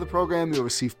 As part of the program, you'll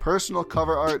receive personal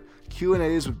cover art,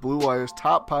 Q&As with Blue Wire's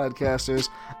top podcasters,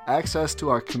 access to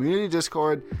our community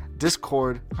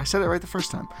Discord, I said it right the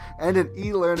first time, and an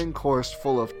e-learning course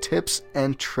full of tips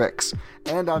and tricks.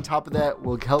 And on top of that,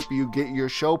 we'll help you get your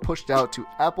show pushed out to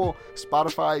Apple,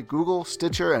 Spotify, Google,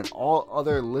 Stitcher, and all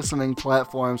other listening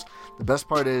platforms. The best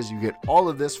part is you get all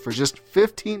of this for just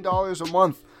 $15 a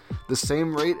month. The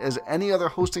same rate as any other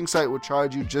hosting site would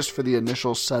charge you just for the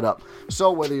initial setup. So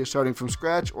whether you're starting from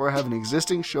scratch or have an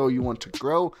existing show you want to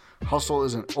grow, Hustle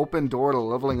is an open door to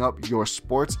leveling up your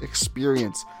sports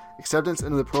experience. Acceptance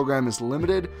into the program is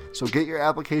limited, so get your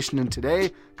application in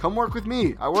today. Come work with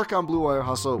me. I work on Blue Wire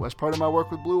Hustle as part of my work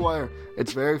with Blue Wire.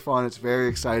 It's very fun. It's very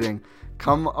exciting.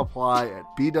 Come apply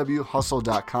at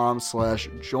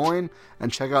bwhustle.com/join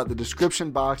and check out the description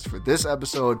box for this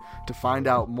episode to find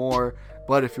out more.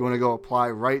 But if you want to go apply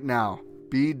right now,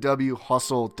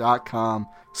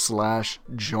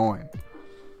 bwhustle.com/join.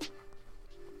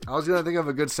 I was going to think of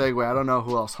a good segue. I don't know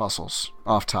who else hustles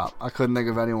off top. I couldn't think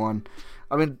of anyone.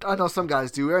 I mean, I know some guys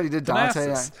do. We already did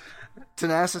Dante.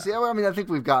 Tenasis. Yeah, well, I mean, I think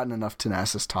we've gotten enough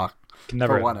Tenasis talk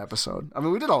for one episode. I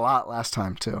mean, we did a lot last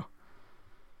time, too.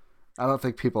 I don't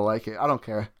think people like it. I don't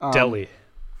care. Delhi.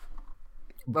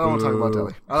 I don't want to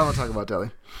talk about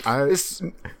Delhi.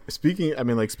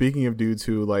 Speaking of dudes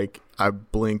who, like, I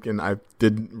blinked and I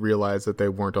didn't realize that they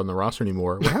weren't on the roster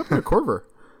anymore. What happened to Corver?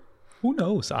 Who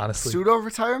knows, honestly?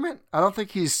 Pseudo-retirement? I don't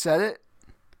think he's said it.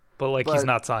 But he's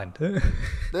not signed.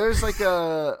 There's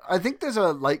I think there's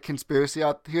a light conspiracy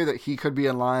out here that he could be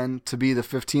in line to be the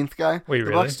 15th guy. Wait, the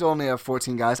really? Bucks still only have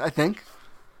 14 guys, I think.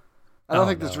 I don't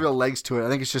think there's real legs to it. I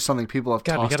think it's just something people have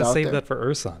tossed out there. God, we gotta save that for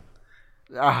Ursan.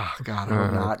 Ah, God, I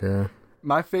hope not. Okay.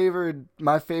 My favorite,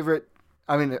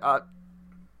 I mean, I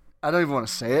don't even want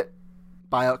to say it.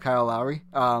 Buy out Kyle Lowry.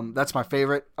 That's my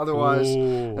favorite. Otherwise,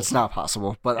 it's not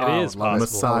possible. But it is possible.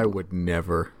 Masai would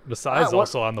never. Masai's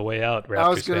also on the way out. Raptors I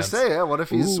was going to say, what if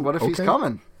he's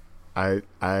coming? Ooh.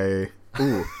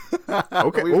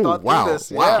 Okay. We've thought through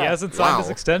this. Wow. He hasn't signed his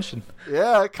extension.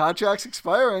 Yeah, contract's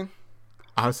expiring.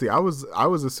 Honestly, I was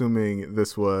assuming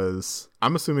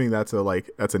I'm assuming that's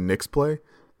a Knicks play.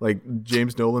 Like,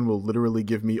 James Nolan will literally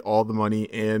give me all the money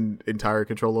and entire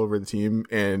control over the team,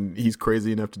 and he's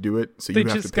crazy enough to do it, so you have to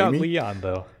pay me. They just got Leon,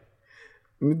 though.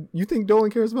 You think Nolan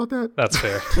cares about that? That's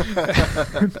fair.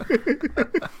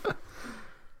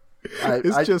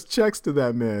 It's just checks to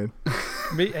that man.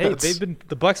 Hey,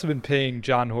 the Bucks have been paying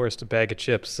John Horst a bag of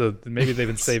chips, so maybe they've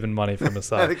been saving money for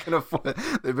Masai. They can afford it.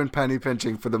 They've been penny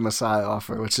pinching for the Masai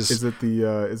offer, which is. Is it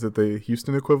the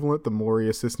Houston equivalent, the Morey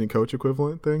assistant coach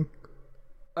equivalent thing?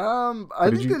 I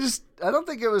don't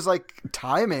think it was like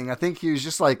timing. I think he was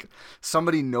just like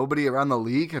somebody nobody around the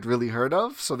league had really heard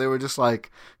of. So they were just like,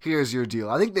 here's your deal.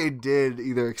 I think they did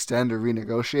either extend or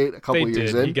renegotiate a couple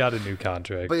years in. He got a new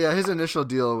contract. But yeah, his initial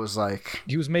deal was like.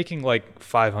 He was making like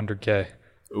 $500K.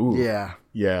 Ooh. Yeah.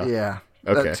 Okay.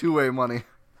 That two-way money.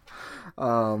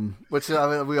 Which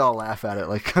I mean, we all laugh at it.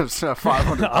 Like, it's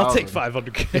 500. I'll take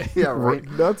 500K. Yeah, right.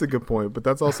 That's a good point, but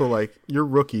that's also like your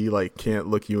rookie can't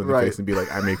look you in the face and be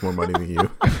like, I make more money than you.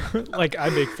 Like, I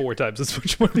make 4 times as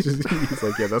much money. He's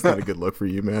like, yeah, that's not a good look for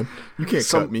you, man. You can't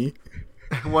cut me.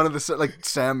 One of the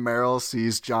Sam Merrill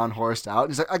sees John Horst out.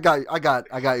 He's like, I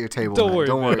got your table. Don't man. worry,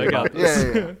 man, I got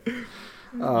this.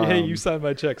 Yeah. Hey, you signed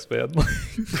my checks, man.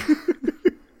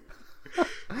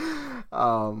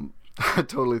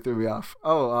 Totally threw me off.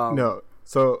 No.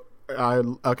 So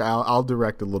I'll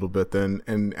direct a little bit then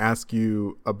and ask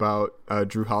you about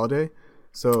Drew Holiday.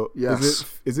 So yes.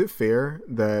 is it fair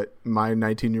that my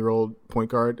 19-year-old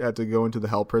point guard had to go into the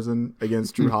hell prison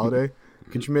against Drew Holiday?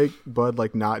 Could you make Bud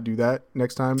not do that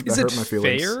next time? That hurt my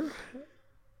feelings. Fair?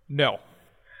 No.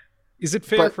 Is it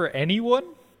fair for anyone?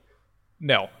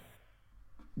 No.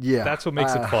 Yeah. That's what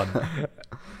makes it fun.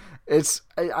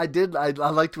 I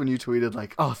liked when you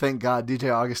tweeted oh, thank God DJ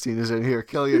Augustine is in here.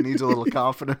 Killian needs a little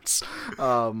confidence.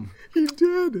 He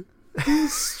did.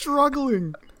 He's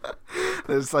struggling.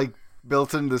 It's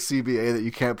built into the CBA that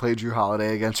you can't play Drew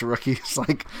Holiday against rookies.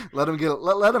 Let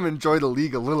him enjoy the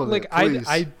league a little bit. Please.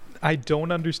 I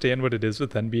don't understand what it is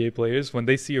with NBA players. When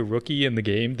they see a rookie in the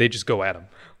game, they just go at him.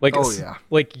 Like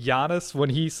Giannis, when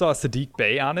he saw Sadiq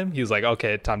Bey on him, he was like,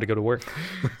 okay, time to go to work.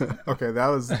 Okay, that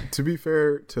was, to be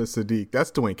fair to Sadiq,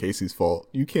 that's Dwayne Casey's fault.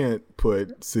 You can't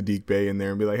put Sadiq Bey in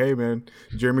there and be like, hey, man,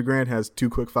 Jeremy Grant has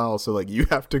 2 quick fouls, so you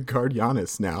have to guard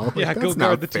Giannis now. Yeah, go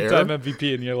guard the 2-time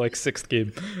MVP in your 6th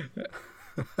game.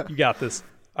 You got this.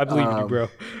 I believe in you, bro.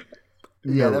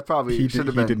 Yeah, that probably should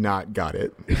have been. He did not got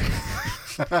it.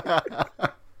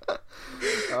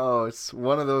 Oh, it's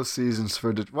one of those seasons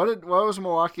for what was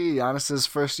Milwaukee Giannis's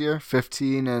first year?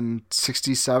 15 and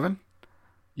 67.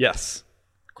 Yes,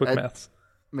 quick maths.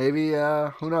 Maybe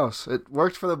who knows? It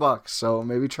worked for the Bucks, so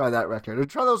maybe try that record or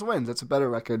try those wins. That's a better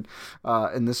record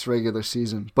in this regular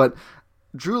season. But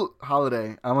Drew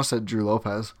Holiday, I almost said Drew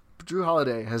Lopez. Drew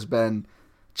Holiday has been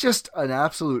just an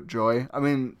absolute joy. I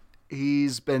mean,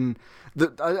 he's been.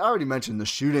 I already mentioned the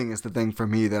shooting is the thing for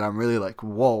me that I'm really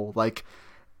whoa. I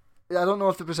don't know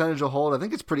if the percentage will hold. I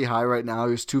think it's pretty high right now.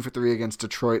 He was 2 for 3 against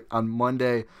Detroit on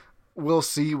Monday. We'll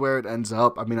see where it ends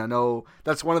up. I mean, I know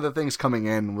that's one of the things coming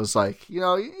in was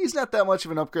he's not that much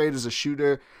of an upgrade as a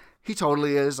shooter. He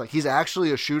totally is. Like, he's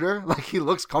actually a shooter. Like, he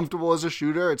looks comfortable as a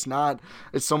shooter. It's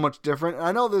so much different. And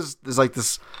I know there's like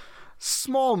this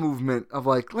small movement of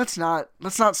like, let's not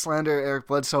slander Eric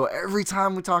Bledsoe every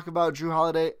time we talk about Drew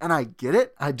Holiday. And I get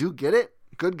it. I do get it.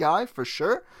 Good guy for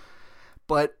sure.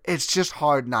 But it's just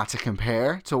hard not to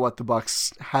compare to what the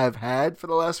Bucks have had for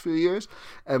the last few years.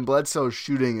 And Bledsoe's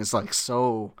shooting is like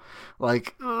so,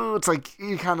 like, it's like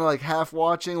you kind of like half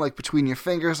watching, like between your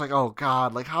fingers, like, oh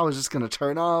God, like how is this going to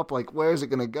turn up? Like, where is it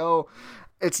going to go?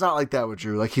 It's not like that with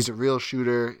Drew. Like, he's a real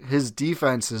shooter. His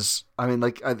defense is, I mean,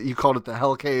 like, you called it the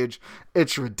hell cage.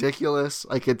 It's ridiculous.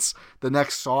 Like, it's the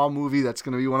next Saw movie that's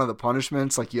going to be one of the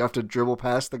punishments. Like, you have to dribble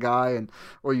past the guy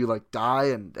or you, like, die,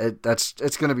 and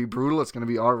it's going to be brutal. It's going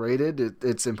to be R-rated.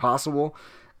 It's impossible.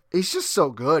 He's just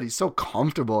so good. He's so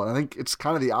comfortable. And I think it's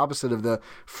kind of the opposite of the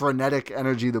frenetic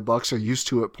energy the Bucks are used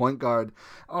to at point guard.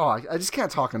 Oh, I just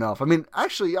can't talk enough. I mean,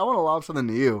 actually, I want to lob something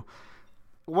to you.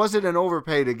 Was it an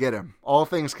overpay to get him? All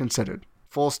things considered.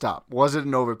 Full stop. Was it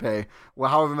an overpay? Well,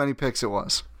 however many picks it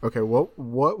was. Okay, what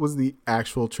was the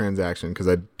actual transaction? Because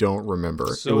I don't remember.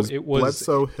 So it was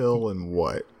Bledsoe, Hill, and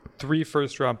what? 3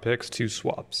 first-round picks, 2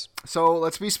 swaps. So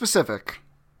let's be specific.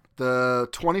 The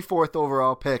 24th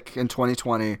overall pick in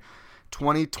 2020,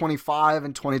 2025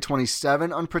 and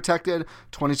 2027 unprotected,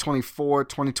 2024,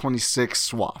 2026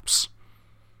 swaps.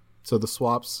 So the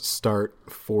swaps start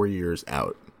 4 years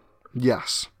out.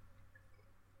 Yes.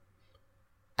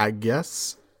 I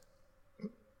guess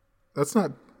that's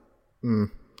not.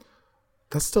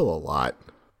 That's still a lot.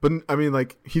 But I mean,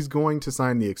 like, he's going to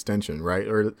sign the extension, right?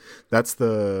 Or that's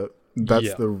the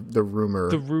rumor.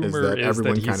 The rumor is that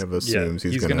everyone kind of assumes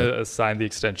he's going to sign the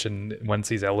extension once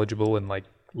he's eligible in like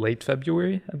late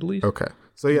February, I believe. Okay,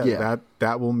 so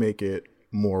that will make it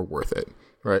more worth it,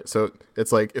 right? So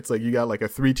it's like you got like a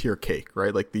 3-tier cake,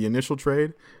 right? Like the initial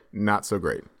trade, not so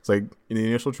great. It's like in the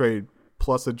initial trade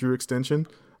plus a Drew extension,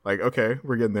 like, okay,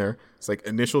 we're getting there. It's like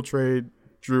initial trade,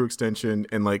 Drew extension,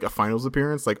 and like a finals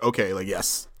appearance. Like, okay, like,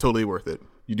 yes, totally worth it.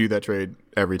 You do that trade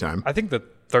every time. I think the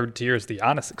third tier is the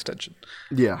Giannis extension.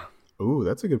 Yeah. Ooh,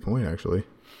 that's a good point, actually.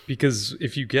 Because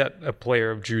if you get a player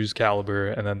of Drew's caliber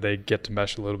and then they get to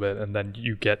mesh a little bit and then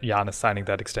you get Giannis signing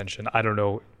that extension, I don't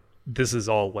know. This is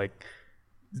all like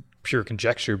pure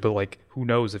conjecture, but like, who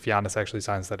knows if Giannis actually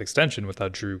signs that extension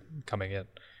without Drew coming in?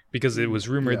 Because it was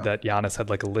rumored that Giannis had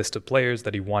like a list of players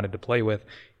that he wanted to play with,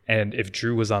 and if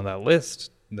Drew was on that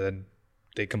list, then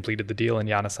they completed the deal and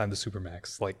Giannis signed the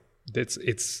Supermax. Like,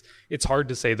 it's hard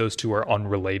to say those two are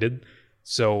unrelated.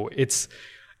 So it's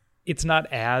not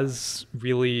as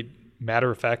really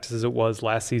matter of fact as it was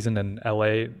last season in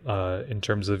LA in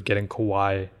terms of getting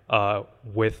Kawhi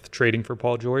with trading for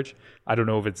Paul George. I don't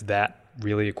know if it's that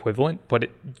really equivalent, but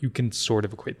you can sort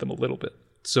of equate them a little bit.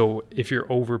 So if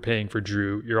you're overpaying for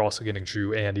Drew, you're also getting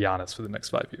Drew and Giannis for the next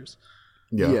 5 years.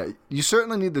 Yeah, you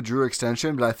certainly need the Drew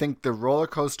extension, but I think the roller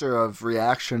coaster of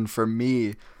reaction for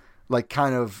me, like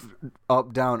kind of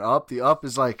up, down, up. The up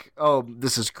is like, oh,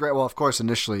 this is great. Well, of course,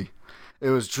 initially it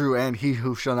was Drew and he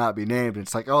who shall not be named.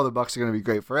 It's like, oh, the Bucks are going to be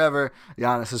great forever.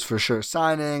 Giannis is for sure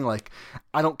signing. Like,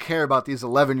 I don't care about these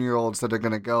 11-year-olds that are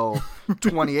going to go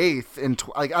 28th.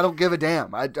 Like, I don't give a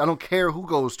damn. I don't care who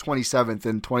goes 27th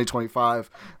in 2025.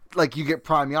 Like, you get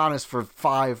prime Giannis for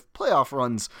 5 playoff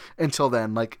runs until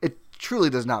then. Like, it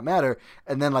truly does not matter.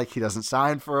 And then, like, he doesn't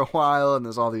sign for a while, and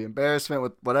there's all the embarrassment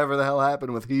with whatever the hell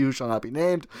happened with he who shall not be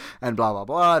named, and blah blah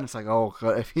blah. And it's like, oh,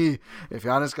 if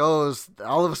Giannis goes,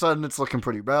 all of a sudden it's looking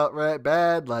pretty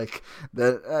bad. Like,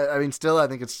 that. I mean, still, I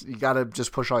think you gotta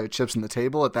just push all your chips in the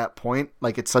table at that point.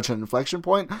 Like, it's such an inflection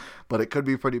point, but it could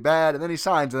be pretty bad. And then he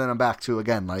signs, and then I'm back to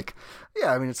again. Like,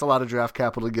 yeah, I mean, it's a lot of draft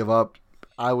capital to give up.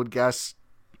 I would guess.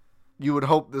 You would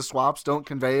hope the swaps don't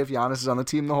convey if Giannis is on the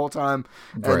team the whole time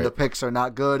and the picks are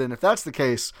not good. And if that's the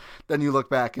case, then you look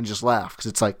back and just laugh, because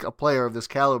it's like a player of this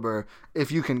caliber,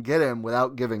 if you can get him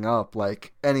without giving up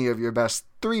like any of your best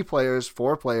 3 players,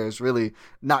 4 players, really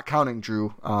not counting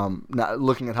Drew, not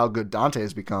looking at how good Dante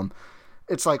has become,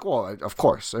 it's like, well, of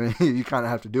course. I mean, you kind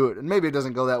of have to do it. And maybe it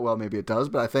doesn't go that well, maybe it does,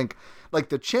 but I think like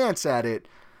the chance at it,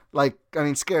 like, I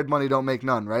mean, scared money don't make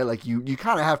none, right? Like, you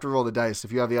kind of have to roll the dice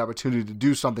if you have the opportunity to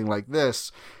do something like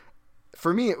this.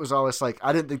 For me, it was always like,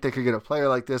 I didn't think they could get a player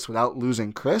like this without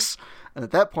losing Chris. And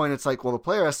at that point, it's like, well, the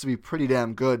player has to be pretty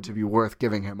damn good to be worth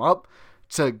giving him up.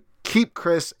 To keep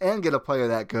Chris and get a player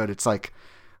that good, it's like,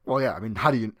 well, yeah, I mean, how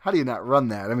do you not run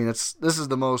that? I mean, this is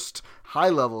the most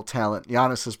high-level talent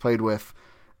Giannis has played with,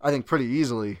 I think, pretty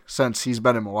easily since he's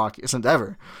been in Milwaukee, since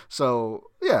ever. So,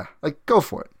 yeah, like, go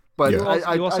for it. But Yeah.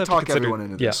 I You also have to talk consider- everyone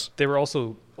into this. There were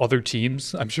also other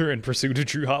teams, I'm sure, in pursuit of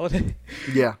Drew Holiday.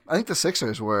 Yeah, I think the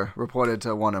Sixers were reported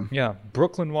to want him. Yeah,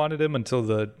 Brooklyn wanted him until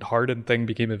the Harden thing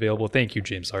became available. Thank you,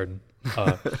 James Harden.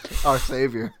 Our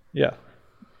savior. Yeah.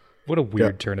 What a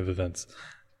weird turn of events.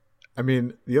 I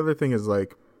mean, the other thing is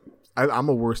like, I'm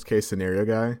a worst case scenario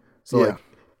guy. So Yeah. like,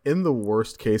 in the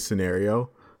worst case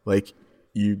scenario, like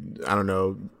you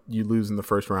lose in the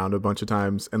first round a bunch of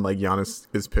times, and like Giannis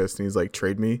is pissed and he's like,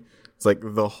 trade me. It's like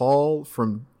the haul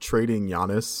from trading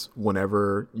Giannis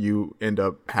whenever you end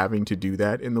up having to do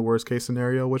that in the worst case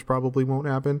scenario, which probably won't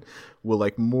happen, will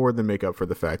like more than make up for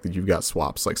the fact that you've got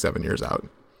swaps like 7 years out.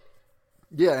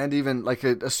 Yeah, and even like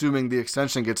assuming the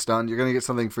extension gets done, you're gonna get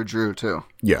something for Drew too.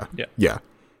 Yeah.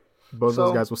 Both of So-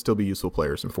 those guys will still be useful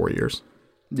players in 4 years.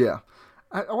 Yeah,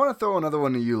 I want to throw another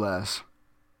one to you, Laz.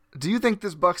 Do you think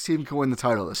this Bucks team can win the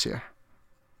title this year?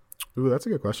 Ooh, that's a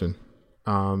good question.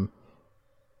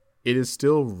 It is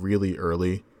still really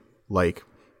early. Like,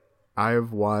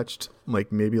 I've watched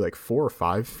like maybe like 4 or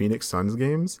 5 Phoenix Suns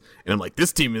games, and I'm like,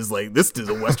 this is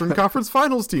a Western Conference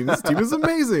Finals team. This team is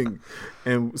amazing.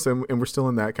 And we're still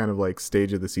in that kind of like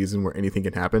stage of the season where anything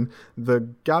can happen. The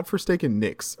godforsaken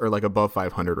Knicks are like above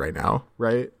 500 right now,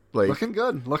 right? Like, Looking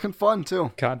good, looking fun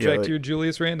too. Contract year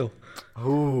Julius Randle.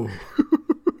 Ooh,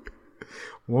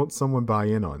 won't someone buy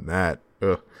in on that?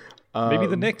 Ugh. Maybe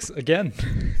the Knicks again.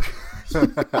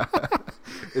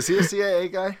 is he a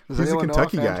CAA guy? Does He's a anyone know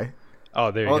Kentucky offhand? guy. Oh,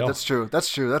 there you Oh, go. that's true. That's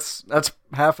true. That's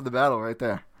half of the battle right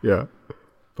there. Yeah.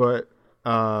 But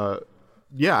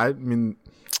yeah, I mean,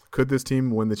 could this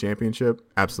team win the championship?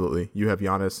 Absolutely. You have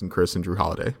Giannis and Chris and Drew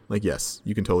Holiday. Like, yes,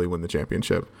 you can totally win the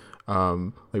championship.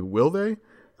 Like, will they?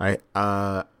 I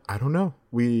don't know.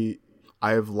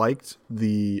 I have liked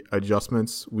the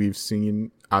adjustments we've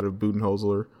seen out of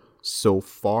Budenholzer so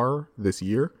far this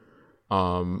year.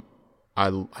 I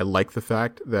like the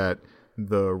fact that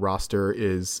the roster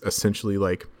is essentially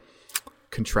like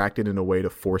contracted in a way to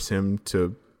force him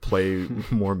to play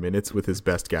more minutes with his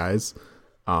best guys.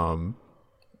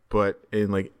 But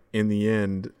in the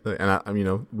end,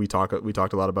 and we talked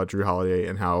a lot about Drew Holiday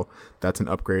and how that's an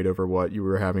upgrade over what you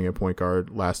were having at point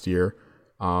guard last year.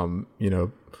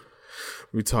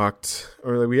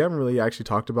 We haven't really actually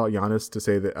talked about Giannis to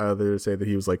say that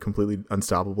he was like completely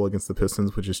unstoppable against the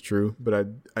Pistons, which is true. But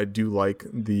I do like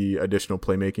the additional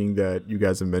playmaking that you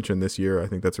guys have mentioned this year. I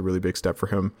think that's a really big step for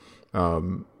him,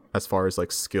 as far as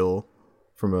like skill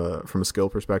from a skill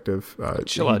perspective.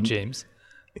 Chill out, James.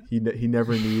 He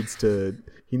never needs to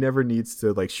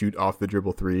like shoot off the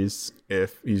dribble threes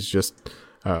if he's just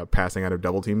passing out of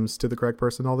double teams to the correct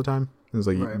person all the time. It's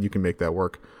like Right. you can make that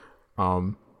work.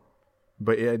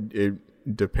 But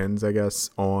it depends, I guess,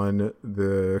 on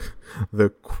the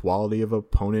quality of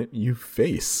opponent you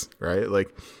face, right?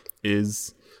 Like,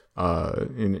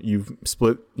 and you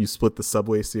split the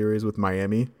Subway Series with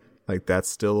Miami. Like, that's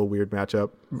still a weird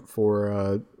matchup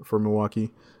for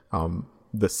Milwaukee.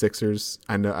 The Sixers,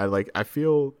 I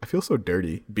feel so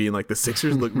dirty being like the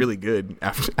Sixers look really good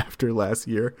after last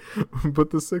year, but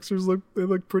the Sixers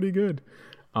look pretty good.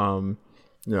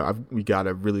 We got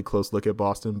a really close look at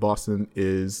Boston. Boston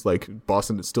is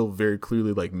still very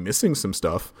clearly like missing some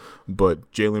stuff, but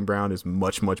Jaylen Brown is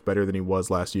much, much better than he was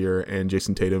last year, and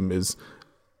Jason Tatum is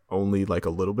only like a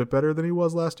little bit better than he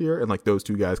was last year. And like those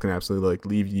two guys can absolutely like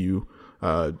leave you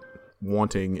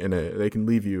they can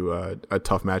leave you a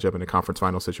tough matchup in a conference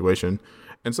final situation.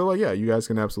 And so you guys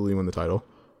can absolutely win the title,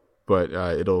 but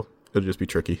it'll just be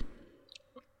tricky.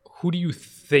 Who do you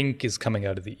think is coming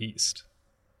out of the East?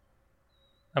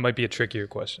 That might be a trickier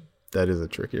question. That is a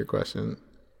trickier question.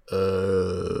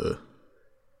 I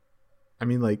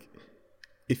mean, like,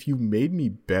 if you made me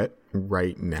bet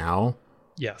right now,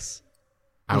 Yes.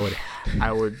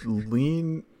 I would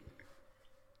lean.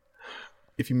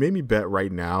 If you made me bet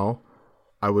right now,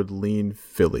 I would lean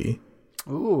Philly.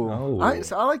 Ooh, I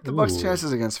like the Bucks'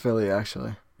 chances against Philly.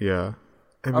 Actually, Yeah,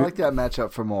 I like that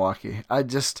matchup for Milwaukee.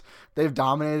 They've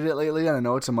dominated it lately, and I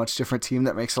know it's a much different team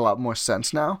that makes a lot more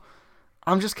sense now.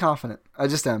 I'm just confident. I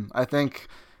just am. I think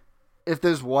if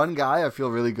there's one guy I feel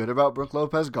really good about Brook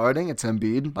Lopez guarding, it's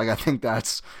Embiid. Like, I think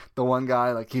that's the one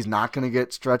guy, like, he's not going to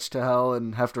get stretched to hell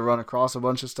and have to run across a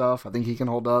bunch of stuff. I think he can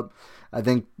hold up. I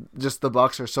think just the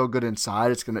Bucks are so good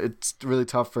inside, it's really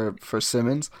tough for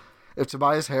Simmons. If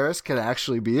Tobias Harris can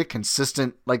actually be a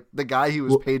consistent, like, the guy he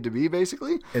was paid to be,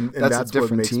 basically, and that's a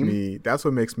different what makes team. That's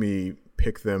what makes me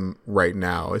pick them right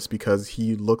now. Is because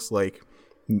he looks like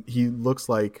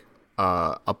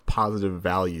a positive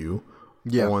value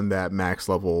on that max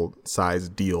level size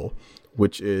deal,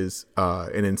 which is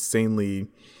an insanely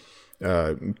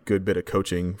good bit of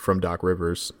coaching from Doc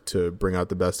Rivers to bring out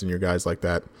the best in your guys like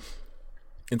that.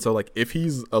 And so, like, if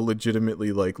he's a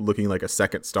legitimately, like, looking like a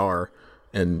second star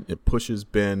and it pushes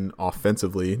Ben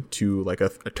offensively to, like, a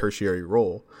tertiary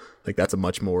role, like, that's a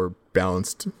much more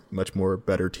balanced, much more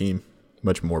better team.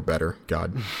 Much more better,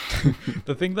 God.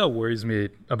 The thing that worries me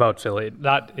about Philly,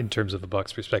 not in terms of the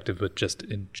Bucks perspective, but just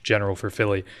in general for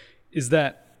Philly, is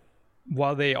that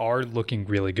while they are looking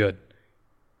really good,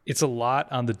 it's a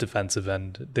lot on the defensive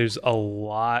end. There's a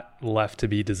lot left to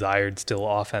be desired still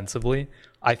offensively.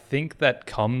 I think that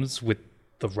comes with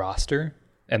the roster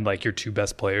and like your two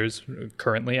best players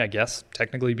currently, I guess,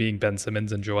 technically being Ben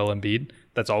Simmons and Joel Embiid.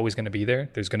 That's always going to be there.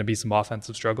 There's going to be some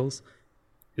offensive struggles.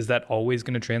 Is that always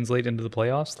going to translate into the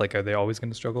playoffs? Like, are they always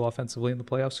going to struggle offensively in the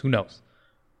playoffs? Who knows?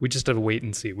 We just have to wait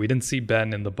and see. We didn't see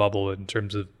Ben in the bubble in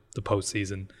terms of the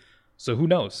postseason. So who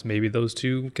knows? Maybe those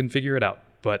two can figure it out.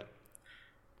 But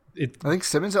I think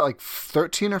Simmons at like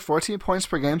 13 or 14 points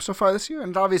per game so far this year.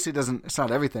 And obviously it's not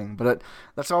everything, but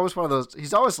that's always one of those.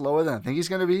 He's always lower than I think he's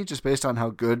going to be just based on how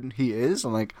good he is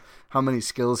and like how many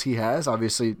skills he has.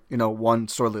 Obviously, one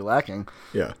sorely lacking.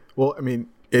 Yeah. Well, I mean,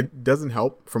 it doesn't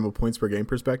help from a points per game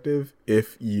perspective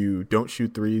if you don't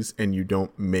shoot threes and you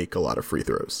don't make a lot of free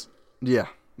throws. Yeah.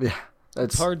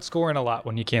 It's hard scoring a lot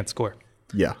when you can't score.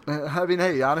 Yeah. I mean,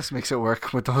 hey, Giannis makes it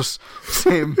work with those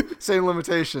same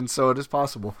limitations, so it is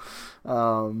possible.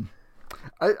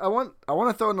 I want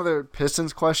to throw another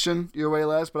Pistons question your way,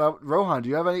 Laz, but Rohan, do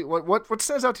you have any what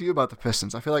stands out to you about the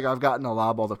Pistons? I feel like I've gotten a lot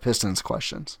of all the Pistons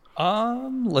questions.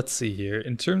 Let's see here.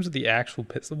 In terms of the actual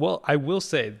Pistons, well, I will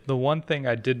say the one thing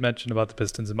I did mention about the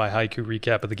Pistons in my haiku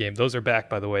recap of the game, those are back,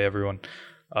 by the way, everyone,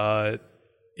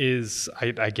 is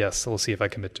I guess we'll see if I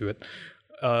commit to it.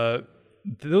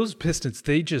 Those Pistons,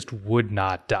 they just would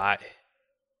not die.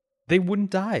 They wouldn't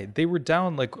die. They were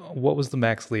down, like, what was the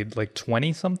max lead? Like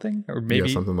 20 something? Or maybe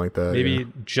something like that. Maybe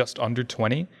just under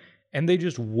 20. And they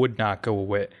just would not go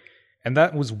away. And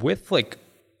that was with, like,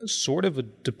 sort of a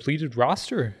depleted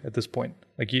roster at this point.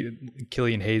 Like,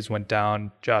 Killian Hayes went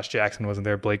down. Josh Jackson wasn't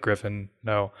there. Blake Griffin,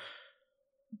 no.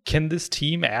 Can this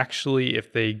team actually,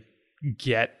 if they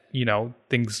get,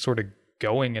 things sort of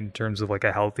going in terms of, like,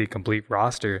 a healthy, complete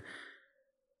roster,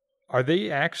 are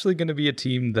they actually going to be a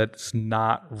team that's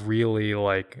not really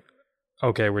like,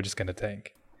 okay, we're just going to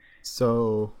tank?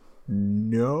 So,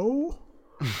 no,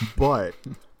 but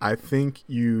I think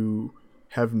you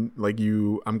have,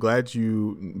 I'm glad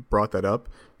you brought that up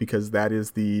because that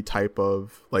is the type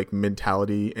of like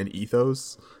mentality and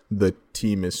ethos the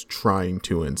team is trying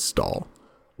to install,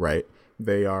 right?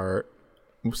 They are,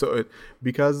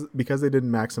 because they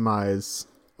didn't maximize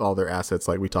all their assets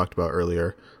like we talked about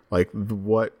earlier, like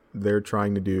what they're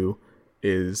trying to do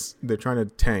is they're trying to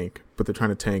tank, but they're trying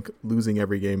to tank losing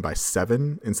every game by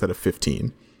 7 instead of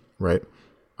 15, right?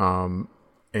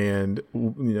 And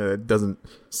it doesn't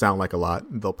sound like a lot.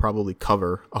 They'll probably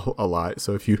cover a lot.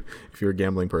 So if you're a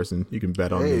gambling person, you can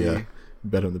bet on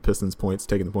the Pistons points,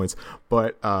 taking the points.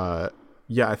 But I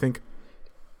think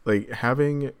like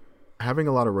having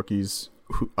a lot of rookies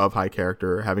of high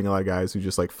character, having a lot of guys who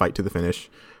just like fight to the finish,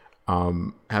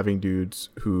 having dudes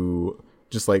who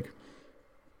just like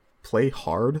play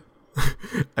hard,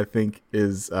 I think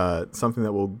is something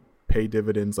that will pay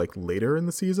dividends like later in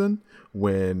the season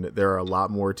when there are a lot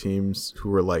more teams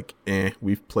who are like,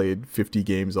 we've played 50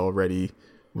 games already.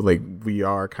 Like we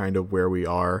are kind of where we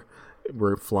are.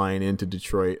 We're flying into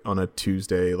Detroit on a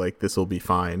Tuesday. Like this will be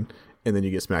fine. And then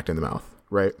you get smacked in the mouth.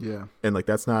 Right. Yeah. And like,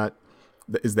 is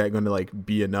that going to like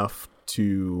be enough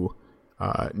to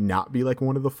not be like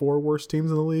one of the 4 worst teams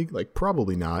in the league? Like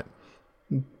probably not.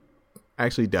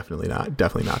 Actually, definitely not.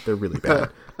 They're really bad.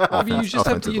 I mean, you just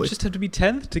have to be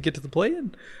 10th to get to the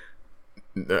play-in.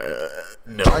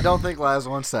 No, I don't think Laz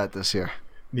wants that this year.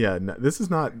 Yeah, no, this is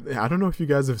not. I don't know if you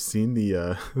guys have seen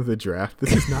the draft.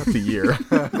 This is not the year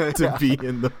to be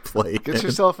in the play. Get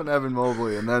yourself an Evan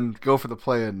Mobley and then go for the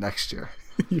play-in next year.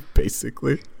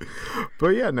 Basically,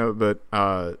 but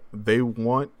they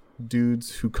want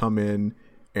dudes who come in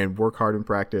and work hard in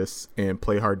practice and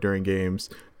play hard during games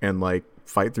and like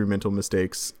fight through mental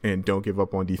mistakes and don't give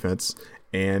up on defense.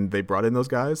 And they brought in those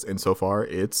guys, and so far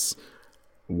it's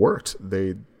worked.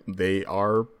 They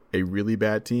are a really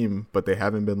bad team, but they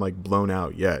haven't been like blown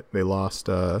out yet. They lost.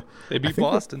 They beat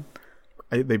Boston.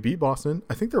 They beat Boston.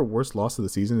 I think their worst loss of the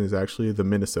season is actually the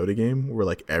Minnesota game where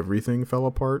like everything fell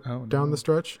apart down the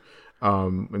stretch.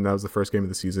 And that was the first game of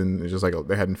the season. It's just like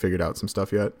they hadn't figured out some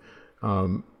stuff yet.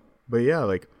 But yeah,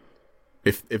 like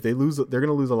if they lose, they're going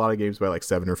to lose a lot of games by like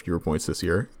 7 or fewer points this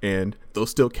year, and those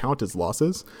still count as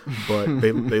losses, but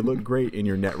they look great in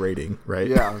your net rating, right?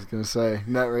 Yeah, I was going to say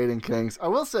net rating kings. I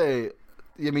will say,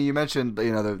 I mean, you mentioned,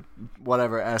 the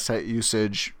whatever asset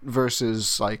usage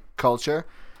versus like culture.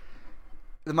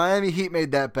 The Miami Heat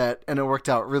made that bet, and it worked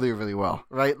out really, really well,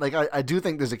 right? Like, I do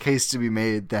think there's a case to be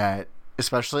made that,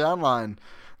 especially online,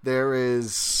 there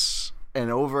is an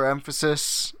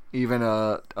overemphasis, even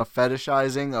a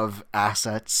fetishizing of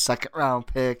assets, second-round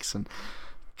picks, and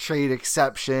trade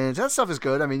exceptions. That stuff is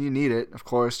good. I mean, you need it, of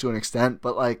course, to an extent,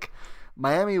 but, like,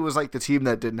 Miami was like the team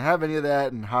that didn't have any of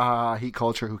that, and Heat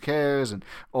culture, who cares, and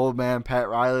old man Pat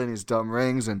Riley and his dumb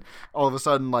rings, and all of a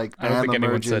sudden, like, I don't think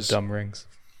emerges. anyone said dumb rings.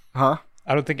 Huh?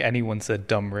 I don't think anyone said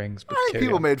dumb rings. But I think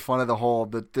people made fun of the whole,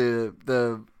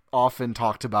 the often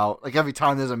talked about, like, every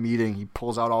time there's a meeting, he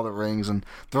pulls out all the rings and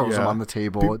throws them on the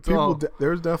table.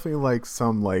 There's definitely like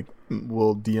some like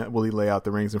will he lay out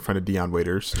the rings in front of Deion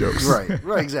Waiters jokes. Right,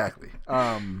 exactly.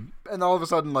 And all of a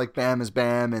sudden, like, Bam is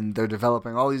Bam, and they're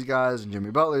developing all these guys, and Jimmy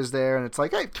Butler's there, and it's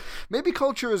like, hey, maybe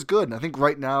culture is good. And I think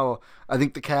right now, I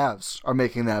think the Cavs are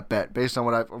making that bet based on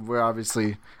we're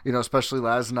obviously, especially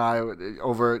Laz and I,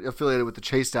 over affiliated with the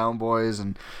Chase Down boys,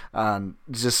 and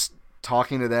just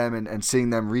talking to them and seeing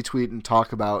them retweet and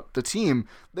talk about the team.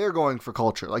 They're going for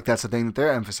culture. Like, that's the thing that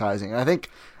they're emphasizing. And I think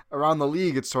around the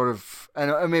league, it's sort of,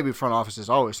 and maybe front offices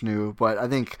always knew, but I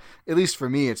think, at least for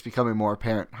me, it's becoming more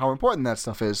apparent how important that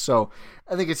stuff is. So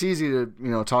I think it's easy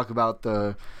to, talk about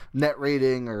the net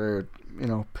rating or,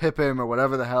 pip him or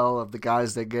whatever the hell of the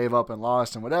guys that gave up and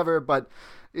lost and whatever. But,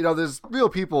 there's real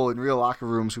people in real locker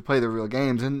rooms who play the real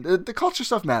games, and the culture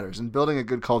stuff matters, and building a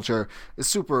good culture is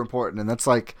super important. And that's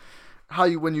like,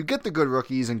 when you get the good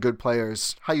rookies and good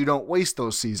players, how you don't waste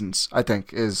those seasons, I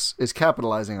think, is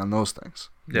capitalizing on those things.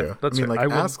 Yeah, that's I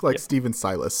mean, ask Steven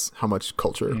Silas how much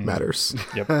culture matters.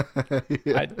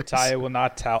 Yep. Ty will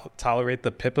not tolerate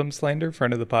the Pippum slander in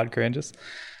front of the Podcranges.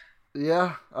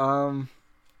 Yeah. I'm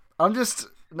just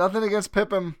nothing against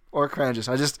Pippum or Cranges.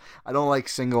 I don't like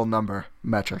single number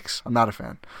metrics. I'm not a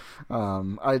fan.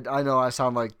 I know I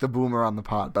sound like the boomer on the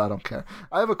pod, but I don't care.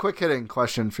 I have a quick hitting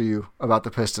question for you about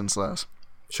the Pistons, Les.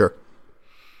 Sure.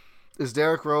 Is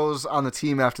Derrick Rose on the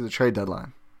team after the trade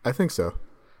deadline? I think so.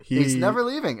 He's never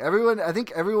leaving. I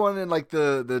think everyone in like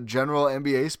the general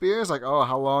NBA sphere is like, oh,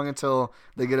 how long until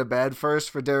they get a bad first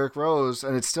for Derrick Rose?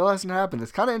 And it still hasn't happened.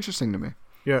 It's kind of interesting to me.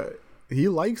 Yeah, he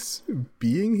likes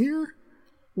being here,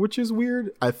 which is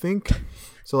weird. I think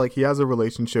so. Like, he has a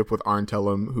relationship with Arn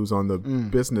Tellem, who's on the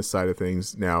business side of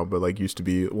things now, but like used to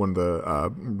be one of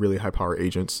the really high power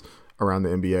agents around the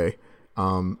NBA.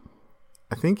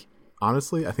 I think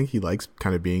he likes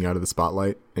kind of being out of the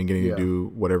spotlight and getting to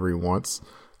do whatever he wants.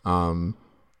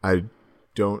 I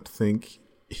don't think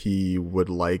he would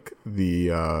like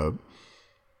the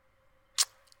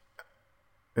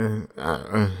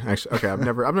actually, okay, I've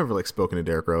never like spoken to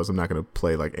Derrick Rose. I'm not going to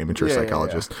play like amateur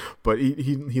psychologist, but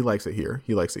he likes it here.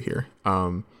 He likes it here.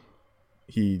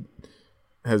 He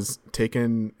has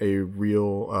taken a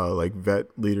real like vet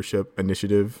leadership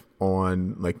initiative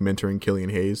on like mentoring Killian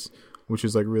Hayes, which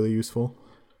is like really useful.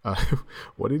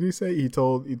 What did he say? He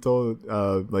told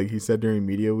like he said during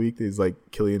media week, he's like,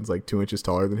 Killian's like 2 inches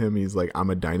taller than him. He's like,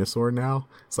 I'm a dinosaur now.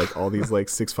 It's like all these like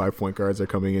 6'5" point guards are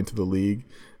coming into the league.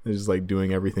 They're just like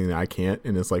doing everything that I can't,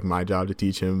 and it's like my job to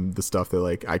teach him the stuff that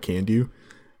like I can do.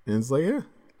 And it's like, yeah,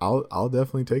 I'll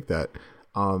definitely take that.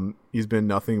 He's been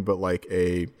nothing but like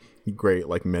a great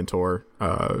like mentor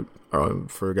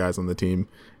for guys on the team,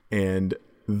 and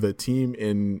the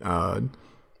team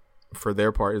for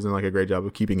their part is doing like a great job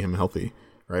of keeping him healthy,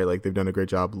 right? Like, they've done a great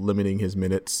job limiting his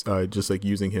minutes, just like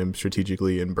using him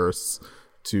strategically in bursts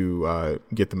to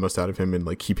get the most out of him and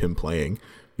like keep him playing,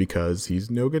 because he's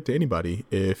no good to anybody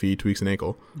if he tweaks an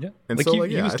ankle. Yeah, and like, so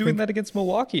he was doing that against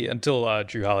Milwaukee until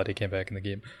Drew Holiday came back in the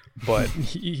game, but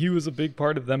he was a big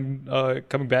part of them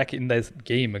coming back in that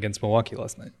game against Milwaukee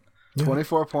last night.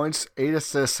 24 points, 8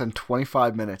 assists, and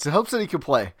 25 minutes. It helps that he can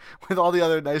play. With all the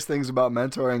other nice things about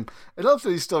mentoring, it helps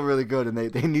that he's still really good, and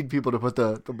they need people to put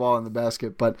the ball in the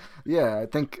basket. But, yeah, I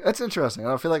think that's interesting.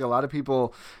 I feel like a lot of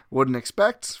people wouldn't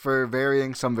expect, for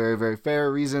some very, very fair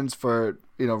reasons, for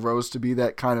Rose to be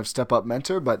that kind of step-up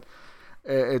mentor, but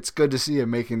it's good to see him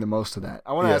making the most of that.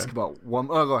 I want to ask about one.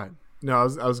 Oh, go ahead. No, I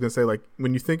was going to say, like,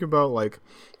 when you think about, like,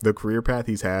 the career path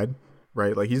he's had,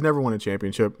 right? Like, he's never won a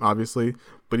championship, obviously,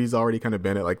 but he's already kind of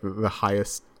been at like the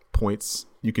highest points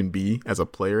you can be as a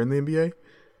player in the NBA,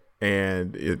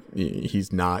 and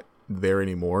he's not there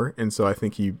anymore. And so I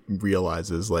think he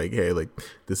realizes like, hey, like,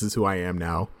 this is who I am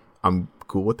now. I'm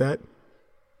cool with that.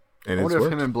 And I wonder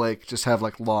if him and Blake just have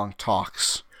like long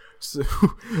talks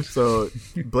So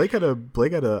Blake had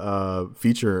a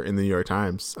feature in the New York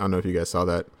Times. I don't know if you guys saw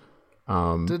that.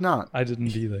 Did not. I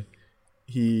didn't either.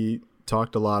 He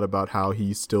talked a lot about how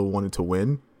he still wanted to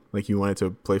win, like he wanted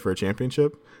to play for a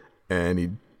championship, and he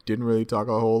didn't really talk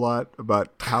a whole lot about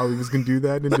how he was going to do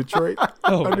that in Detroit,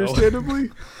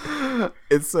 understandably. No.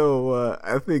 And so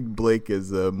I think Blake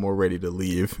is more ready to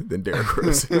leave than Derrick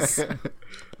Rose is.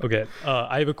 Okay,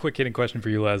 I have a quick hitting question for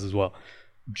you, Laz, as well.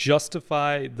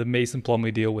 Justify the Mason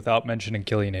Plumlee deal without mentioning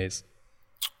Killian Hayes.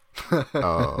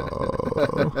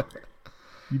 Oh,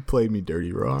 you played me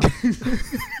dirty, Ron.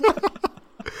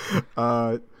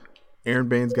 Aaron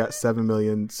Baines got $7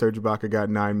 million. Serge Ibaka got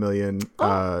 $9 million.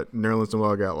 Nerlens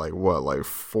Noel got like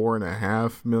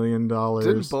 $4.5 million.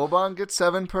 Didn't Boban get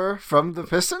 7 per from the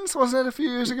Pistons? Wasn't it a few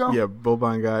years ago? Yeah,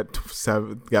 Boban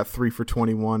got 3 for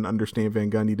 21. Understand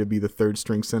Van Gundy to be the third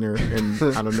string center, and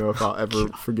I don't know if I'll ever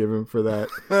forgive him for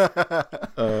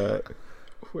that.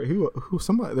 Wait, who?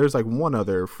 Somebody? There's like one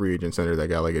other free agent center that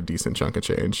got like a decent chunk of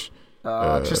change.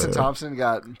 Tristan Thompson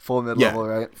got full mid-level,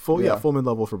 right? Full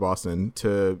mid-level for Boston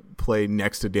to play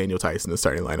next to Daniel Tice in the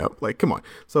starting lineup. Like, come on.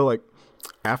 So, like,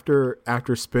 after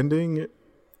spending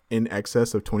in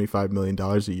excess of $25 million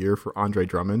a year for Andre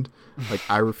Drummond, like,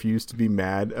 I refuse to be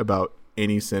mad about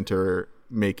any center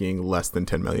making less than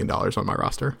 $10 million on my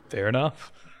roster. Fair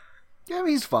enough. Yeah, I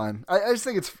mean, he's fine. I just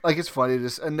think it's funny.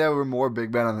 And there were more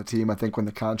big men on the team, I think, when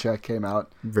the contract came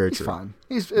out. He's true. Fine.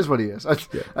 He's is what he is. I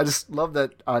just love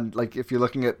that on, like, if you're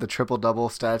looking at the triple-double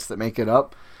stats that make it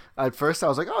up, at first I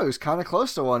was like, oh, he was kind of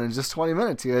close to one in just 20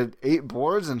 minutes. He had 8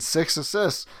 boards and 6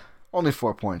 assists. Only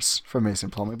 4 points for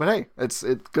Mason Plumlee. But hey, it's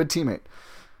good teammate.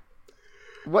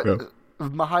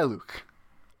 Mihailuk.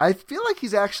 I feel like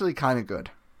he's actually kind of good.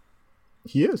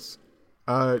 He is.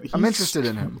 I'm interested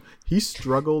in him. He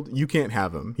struggled. You can't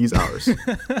have him. He's ours.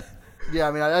 Yeah,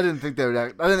 I mean, I didn't think I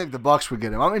didn't think the Bucks would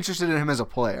get him. I'm interested in him as a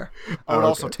player. I would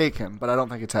also take him, but I don't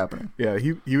think it's happening. Yeah,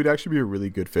 he would actually be a really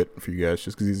good fit for you guys,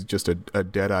 just because he's just a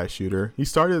dead-eye shooter. He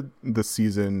started the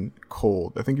season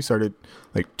cold. I think he started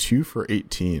like 2 for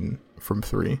 18 from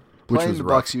 3, which Playing was the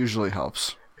rough. Bucks usually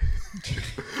helps.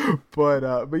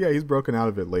 but yeah, he's broken out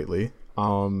of it lately.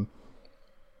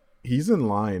 He's in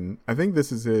line. I think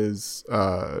this is his.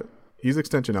 He's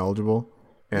extension eligible,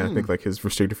 and I think like his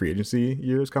restricted free agency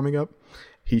year is coming up.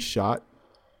 He shot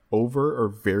over or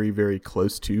very, very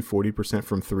close to 40%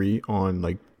 from 3 on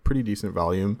like pretty decent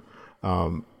volume.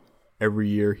 Every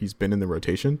year he's been in the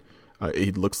rotation.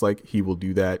 It looks like he will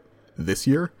do that this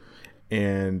year,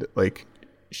 and like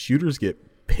shooters get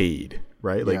paid.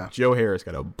 Right, like Joe Harris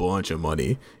got a bunch of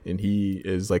money, and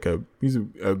he's a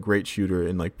great shooter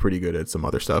and like pretty good at some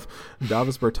other stuff.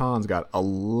 Davis Bertans got a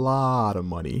lot of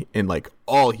money, and like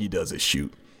all he does is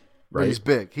shoot. Right, but he's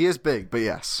big. He is big, but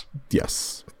yes,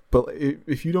 but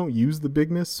if you don't use the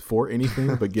bigness for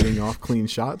anything but getting off clean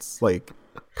shots, like,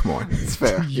 come on, it's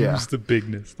fair. Use the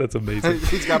bigness. That's amazing.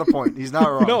 He's got a point. He's not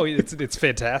wrong. No, it's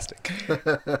fantastic.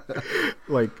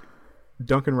 Like,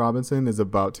 Duncan Robinson is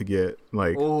about to get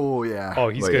like,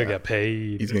 he's gonna get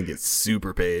paid. He's gonna get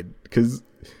super paid, because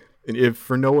if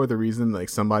for no other reason, like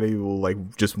somebody will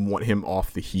like just want him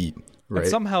off the Heat, right? And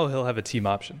somehow he'll have a team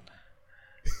option.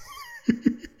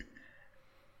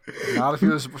 Not if he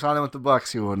was signing with the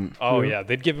Bucks, he wouldn't. Oh yeah,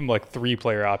 they'd give him like 3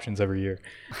 player options every year.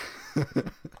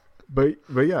 but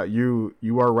yeah,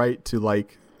 you are right to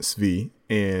like Svi,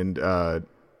 and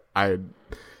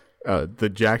the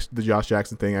Josh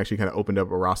Jackson thing actually kind of opened up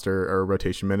a roster or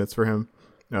rotation minutes for him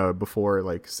before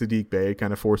like Sadiq Bey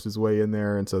kind of forced his way in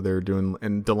there, and so they're doing.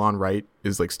 And DeLon Wright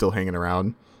is like still hanging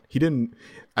around. He didn't.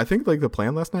 I think like the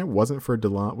plan last night was for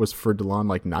DeLon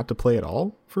like not to play at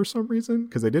all for some reason,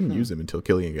 because they didn't use him until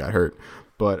Killian got hurt.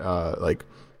 But like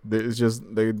it's just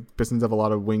the Pistons have a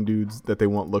lot of wing dudes that they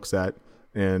want looks at,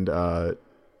 and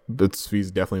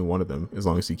Svi's definitely one of them as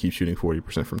long as he keeps shooting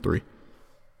 40% from 3.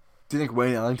 Do you think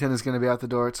Wayne Ellington is going to be out the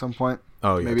door at some point?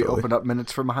 Oh, yeah, maybe totally. Open up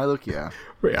minutes for Mihailuk? Yeah.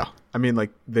 But yeah. I mean,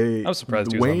 like, I was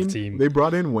surprised he was on the team. They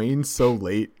brought in Wayne so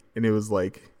late, and it was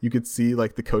like, you could see,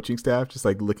 like, the coaching staff just,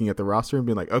 like, looking at the roster and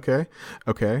being like, okay.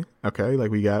 Like,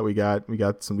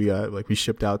 we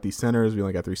shipped out these centers. We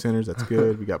only got 3 centers. That's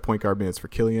good. We got point guard minutes for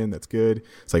Killian. That's good.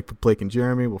 It's like Blake and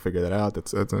Jeremy. We'll figure that out.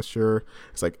 That's not sure.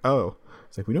 It's like,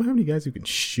 we don't have any guys who can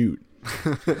shoot.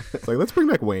 It's like, let's bring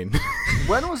back Wayne.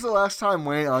 When was the last time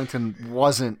Wayne Ellington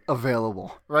wasn't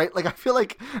available, right? Like, I feel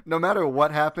like no matter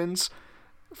what happens,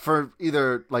 for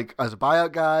either like as a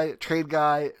buyout guy, trade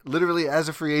guy, literally as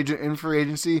a free agent in free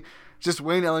agency, just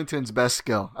Wayne Ellington's best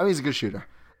skill. I mean, he's a good shooter.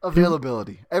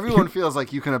 Availability. Everyone feels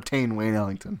like you can obtain Wayne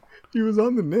Ellington. He was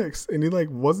on the Knicks, and he like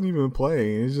wasn't even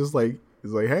playing. It's just like,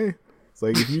 he's like, hey,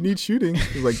 It's like, if you need shooting,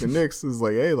 it's like the Knicks is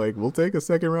like, hey, like, we'll take a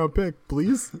second round pick,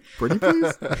 please, pretty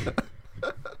please.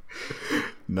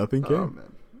 Nothing came. Oh,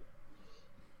 man.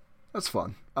 That's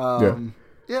fun.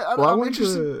 Yeah, I wanted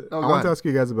to ask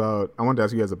you guys a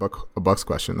Bucks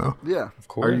question though. Yeah, Of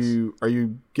course. Are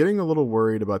you getting a little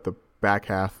worried about the back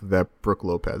half of that Brook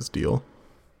Lopez deal?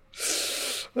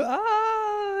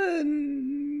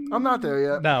 I'm not there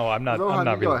yet. No, I'm not. Rohan, I'm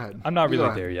not you go really. ahead. I'm not You go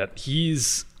really ahead. there yet.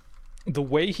 He's the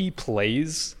way he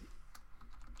plays.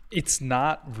 It's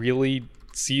not really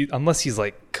unless he's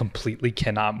like completely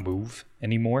cannot move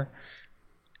anymore.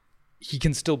 He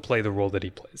can still play the role that he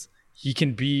plays. He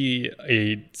can be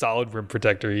a solid rim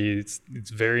protector. He's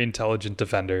very intelligent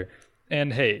defender.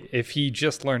 And hey, if he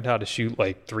just learned how to shoot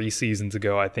like 3 seasons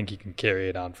ago, I think he can carry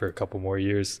it on for a couple more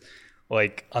years.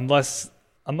 Like unless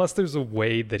there's a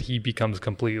way that he becomes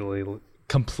completely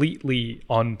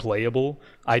unplayable,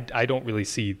 I don't really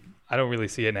see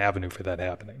an avenue for that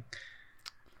happening.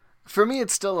 For me,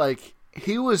 it's still like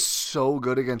he was so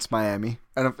good against Miami,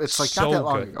 and it's like not So that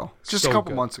long good. ago, just So a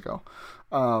couple good. months ago.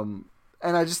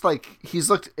 And I just like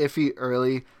he's looked iffy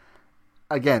early.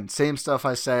 Again, same stuff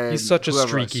I say. He's such a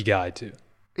streaky guy too.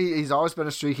 He's always been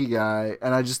a streaky guy,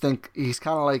 and I just think he's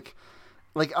kind of like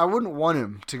I wouldn't want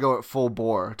him to go at full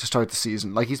bore to start the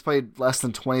season. Like he's played less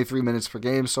than 23 minutes per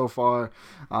game so far.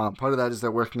 Part of that is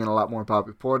they're working in a lot more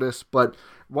Bobby Portis, but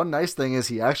one nice thing is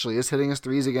he actually is hitting his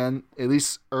threes again, at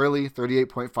least early,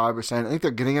 38.5%. I think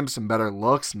they're getting him some better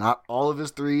looks. Not all of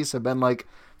his threes have been like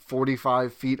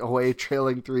 45 feet away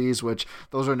trailing threes, which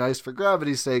those are nice for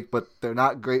gravity's sake, but they're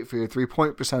not great for your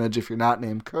 3-point percentage if you're not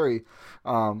named Curry.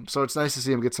 So it's nice to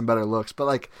see him get some better looks. But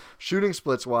like shooting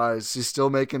splits wise, he's still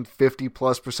making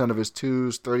 50+% of his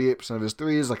twos, 38% of his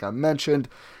threes, like I mentioned.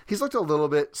 He's looked a little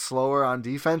bit slower on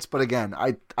defense, but again,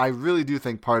 I really do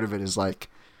think part of it is like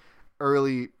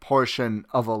early portion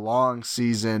of a long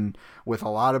season with a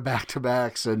lot of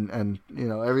back-to-backs and you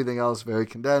know everything else very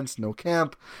condensed, no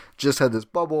camp, just had this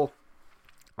bubble.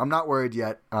 I'm not worried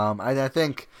yet. I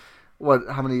think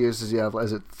how many years does he have?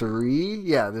 Is it 3?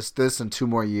 Yeah, this and 2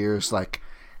 more years. Like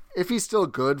if he's still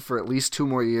good for at least 2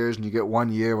 more years and you get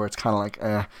 1 year where it's kind of like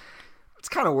it's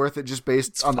kind of worth it just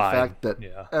based on the fact that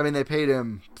I mean they paid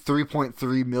him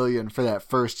 $3.3 million for that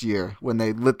first year when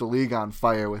they lit the league on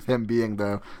fire with him being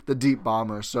the deep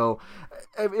bomber. So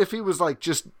if he was like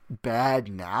just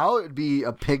bad now, it'd be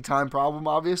a big time problem,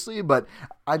 obviously. But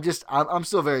I'm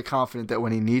still very confident that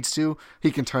when he needs to,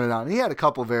 he can turn it on. He had a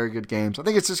couple very good games. I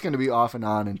think it's just going to be off and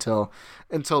on until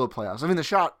the playoffs. I mean, the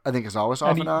shot I think is always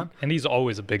off and on, and he's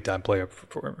always a big time player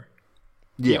performer.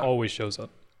 Yeah, he always shows up.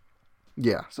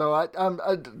 Yeah, so I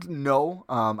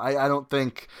don't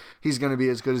think he's going to be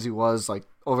as good as he was like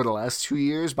over the last 2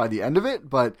 years by the end of it,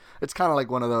 but it's kind of like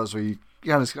one of those where you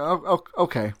kind of go, oh,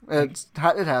 okay, it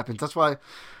happens. That's why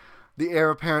the heir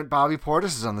apparent Bobby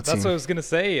Portis is on the team. That's what I was going to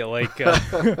say. Like,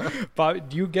 Bobby,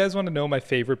 do you guys want to know my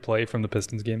favorite play from the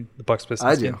Pistons game, the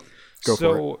Bucks-Pistons game? I do. Go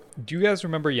for it. Do you guys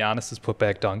remember Giannis's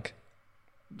putback dunk?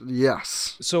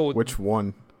 Yes. So which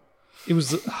one? It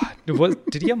was,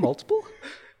 did he have multiple?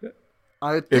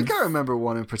 I think I remember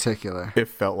one in particular. It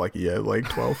felt like he had like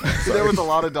 12. There was a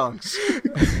lot of dunks.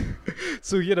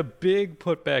 So he had a big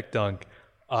putback dunk.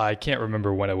 I can't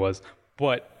remember when it was,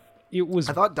 but it was.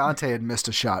 I thought Dante had missed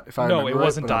a shot. If I remember it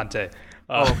wasn't Dante.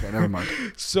 Okay, never mind.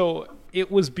 So it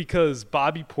was because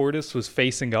Bobby Portis was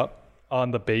facing up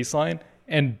on the baseline,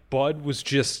 and Bud was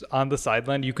just on the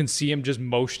sideline. You can see him just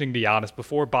motioning to Giannis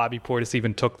before Bobby Portis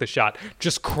even took the shot.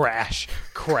 Just crash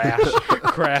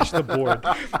the board.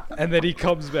 And then he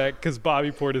comes back because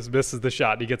Bobby Portis misses the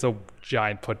shot and he gets a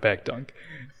giant putback dunk.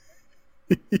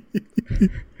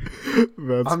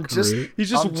 He's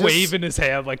just waving his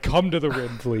hand like, come to the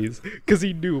rim, please. Because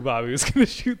he knew Bobby was going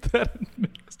to shoot that.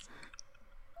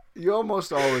 You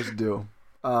almost always do.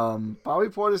 Bobby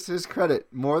Portis, to his credit,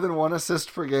 more than 1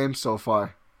 assist per game so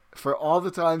far for all the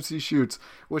times he shoots,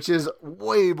 which is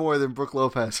way more than Brook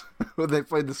Lopez when they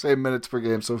played the same minutes per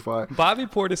game so far. Bobby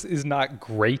Portis is not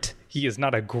great. He is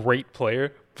not a great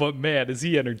player, but man, is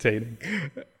he entertaining.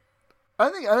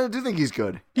 I do think he's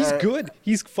good. He's good.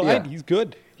 He's fine. Yeah. He's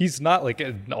good. He's not like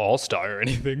an all-star or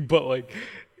anything, but like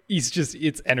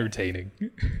it's entertaining.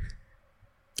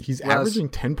 He's averaging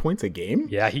 10 points a game?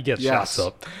 Yeah, he gets shots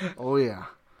up. Oh, yeah.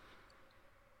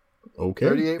 Okay.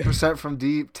 38% from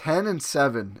deep, 10 and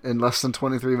 7 in less than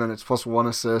 23 minutes, plus 1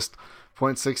 assist,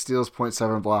 0.6 steals,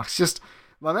 0.7 blocks. Just,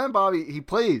 my man Bobby, he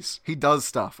plays. He does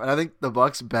stuff. And I think the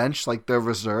Bucks bench, like their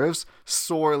reserves,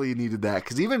 sorely needed that.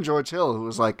 Because even George Hill, who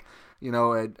was like, you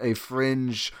know, a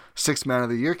fringe 6th man of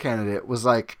the year candidate, was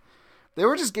like, they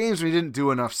were just games where he didn't do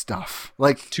enough stuff.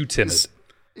 Like too timid.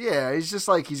 Yeah, he's just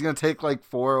like, he's going to take like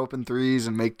 4 open threes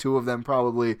and make 2 of them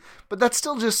probably. But that's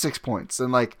still just 6 points.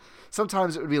 And like,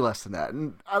 sometimes it would be less than that.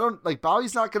 And I don't, like,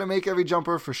 Bobby's not going to make every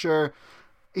jumper for sure.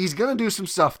 He's going to do some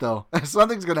stuff, though.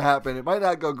 Something's going to happen. It might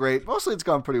not go great. Mostly it's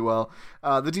gone pretty well.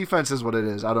 The defense is what it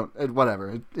is.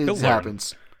 Whatever. It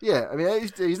happens. Yeah, I mean,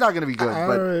 he's not going to be good.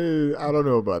 But I don't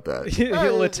know about that.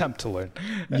 He'll attempt to learn.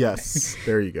 Yes,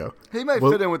 there you go. He might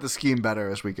fit in with the scheme better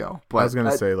as we go. But I was going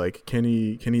to say, like, can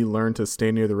he learn to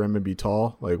stay near the rim and be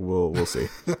tall? Like, we'll see.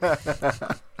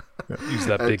 Use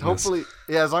that bigness. Hopefully,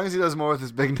 yeah, as long as he does more with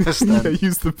his bigness, then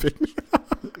use the bigness.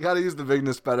 You got to use the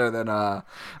bigness better than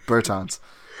Bertans.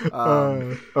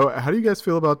 How do you guys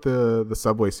feel about the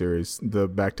Subway Series, the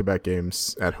back-to-back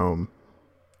games at home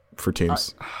for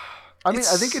teams? I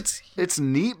think it's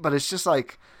neat, but it's just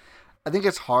like, I think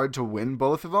it's hard to win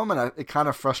both of them, and it kind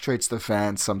of frustrates the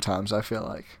fans sometimes, I feel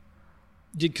like.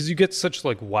 Yeah, because you get such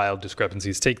like wild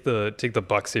discrepancies. Take the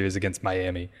Bucks series against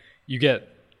Miami. You get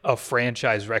a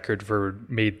franchise record for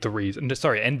made threes.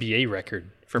 NBA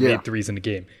record for made threes in a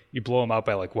game. You blow them out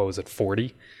by like, what was it,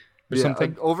 40 or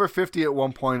something? Like over 50 at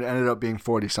one point. It ended up being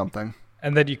 40 something.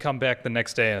 And then you come back the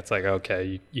next day and it's like,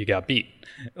 okay, you got beat.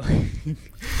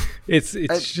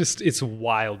 It's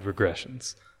wild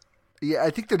regressions. Yeah,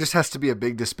 I think there just has to be a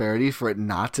big disparity for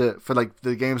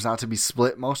the games not to be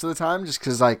split most of the time, just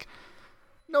because like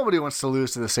nobody wants to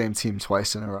lose to the same team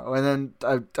twice in a row. And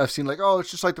then I've seen like, oh, it's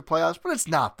just like the playoffs, but it's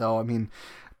not though. I mean,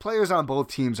 players on both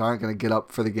teams aren't going to get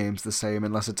up for the games the same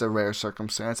unless it's a rare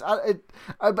circumstance.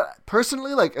 But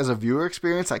personally, like as a viewer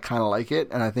experience, I kind of like it,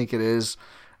 and I think it is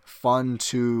fun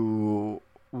to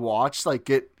watch. Like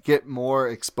get more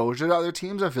exposure to other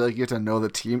teams. I feel like you get to know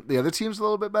the other teams a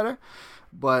little bit better.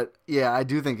 But yeah, I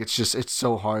do think it's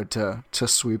so hard to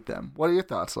sweep them. What are your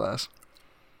thoughts, Les?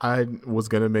 I was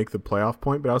going to make the playoff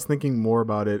point, but I was thinking more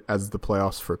about it as the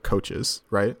playoffs for coaches,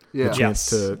 right? Yeah. The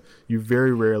chance you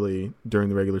very rarely during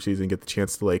the regular season get the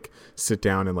chance to like sit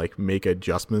down and like make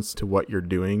adjustments to what you're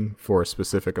doing for a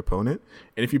specific opponent.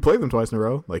 And if you play them twice in a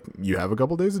row, like you have a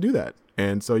couple days to do that.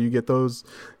 And so you get those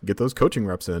coaching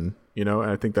reps in, and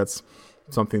I think that's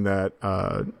something that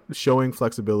showing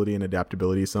flexibility and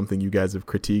adaptability is something you guys have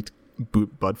critiqued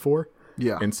Bud for.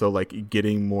 Yeah. And so like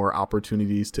getting more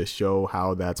opportunities to show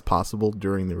how that's possible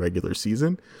during the regular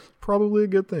season, probably a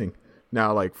good thing.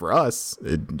 Now, like for us,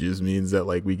 it just means that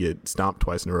like we get stomped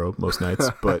twice in a row most nights,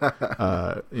 but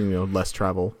less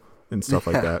travel and stuff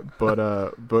like that. But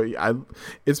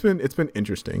it's been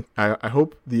interesting. I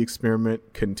hope the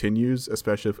experiment continues,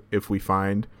 especially if we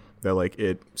find that like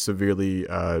it severely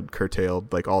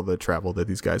curtailed like all the travel that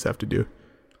these guys have to do.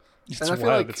 It's wild.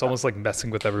 Like, it's almost like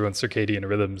messing with everyone's circadian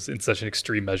rhythms in such an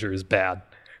extreme measure is bad.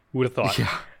 Who would have thought?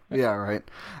 Yeah, right.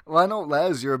 Well, I know,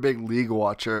 Les, you're a big league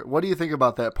watcher. What do you think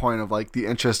about that point of like the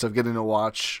interest of getting to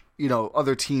watch,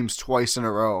 other teams twice in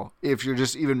a row if you're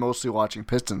just even mostly watching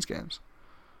Pistons games?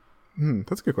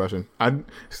 That's a good question. I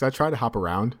try to hop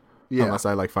around unless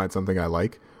I like find something I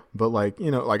like. But like,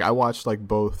 like I watched like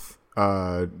both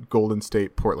Golden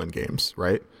State Portland games,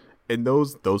 right? And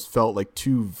those felt like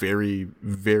two very,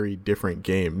 very different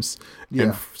games. Yeah.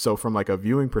 And so from like a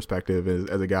viewing perspective,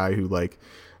 as a guy who like,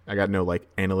 I got no like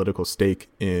analytical stake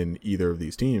in either of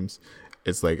these teams,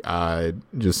 it's like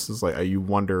you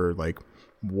wonder like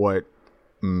what,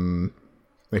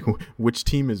 like which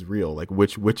team is real? Like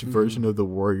which version of the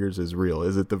Warriors is real?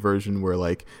 Is it the version where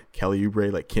like Kelly Oubre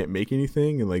like can't make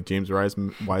anything and like James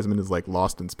Wiseman is like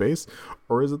lost in space,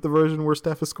 or is it the version where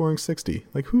Steph is scoring 60?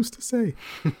 Like who's to say?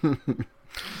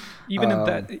 Even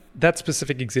in that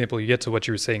specific example, you get to what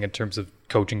you were saying in terms of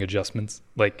coaching adjustments.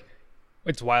 Like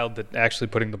it's wild that actually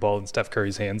putting the ball in Steph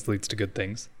Curry's hands leads to good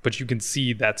things, but you can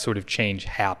see that sort of change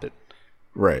happen.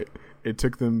 Right. It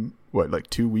took them like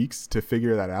 2 weeks to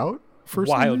figure that out.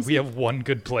 Wild. We have one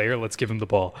good player. Let's give him the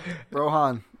ball.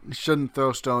 Rohan, you shouldn't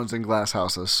throw stones in glass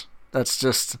houses. That's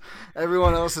just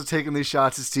everyone else is taking these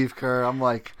shots at Steve Kerr. I'm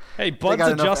like, hey, Bud's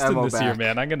adjusting this year,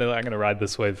 man. I'm gonna ride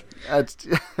this wave.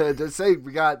 To say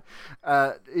we got,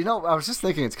 I was just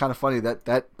thinking it's kind of funny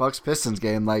that Bucks Pistons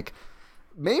game. Like,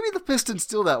 maybe the Pistons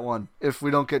steal that one if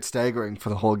we don't get staggering for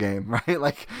the whole game, right?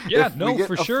 Like,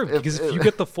 for sure. Because if you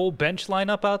get the full bench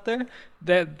lineup out there,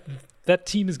 that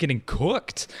team is getting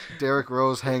cooked. Derrick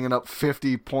Rose hanging up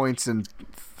 50 points in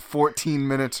 14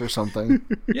 minutes or something.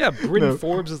 Yeah, Bryn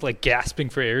Forbes is like gasping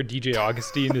for air. DJ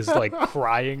Augustine is like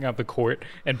crying on the court.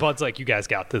 And Bud's like, you guys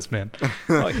got this, man.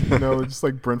 Like, just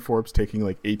like Bryn Forbes taking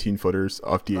like 18 footers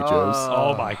off DHOs.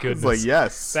 Oh my goodness. It's like,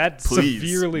 yes, that please,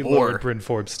 severely lowered Bryn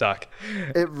Forbes' stock.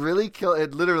 It really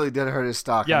it literally did hurt his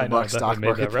stock. Yeah, on the Bucks stock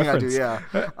made that market reference. thing I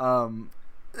do, yeah.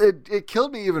 it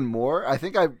killed me even more. I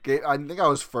think I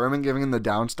was firm in giving him the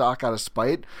down stock out of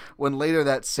spite when later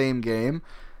that same game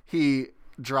he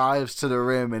drives to the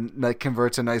rim and like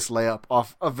converts a nice layup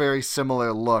off a very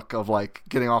similar look of like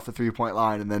getting off the 3-point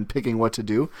line and then picking what to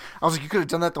do. I was like, you could have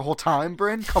done that the whole time,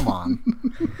 Bryn. Come on.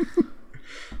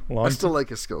 I still like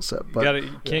his skill set, but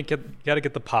you gotta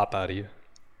get the pop out of you.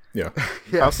 Yeah.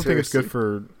 Yeah, I also think it's seriously. good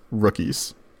for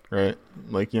rookies, right?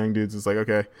 Like young dudes, it's like,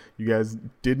 okay, you guys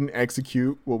didn't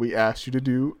execute what we asked you to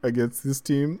do against this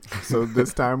team, so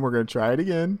this time we're gonna try it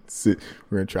again.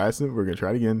 We're gonna try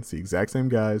it again. It's the exact same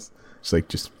guys.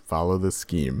 Just follow the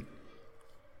scheme.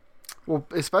 Well,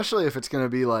 especially if it's going to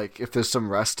be like if there's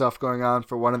some rest stuff going on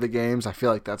for one of the games, I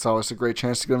feel like that's always a great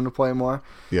chance to get him to play more.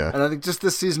 Yeah. And I think just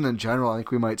this season in general, I think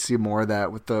we might see more of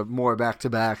that with the more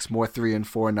back-to-backs, more 3 and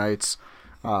 4 nights.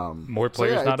 More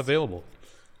players not available.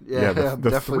 Yeah, the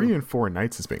definitely. 3 and 4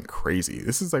 nights has been crazy.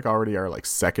 This is like already our like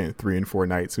second 3 and 4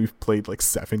 nights. We've played like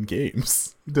 7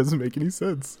 games. It doesn't make any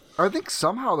sense. I think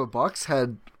somehow the Bucks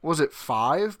had, was it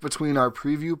 5 between our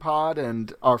preview pod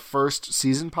and our first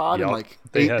season pod in like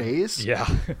 8 days? Yeah,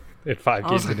 they had 5 I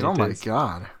games was like, in 8 oh my days.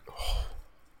 God.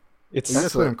 It's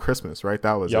That's on Christmas, right?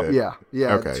 That was it. Yeah.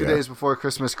 Okay, 2 days before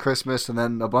Christmas, and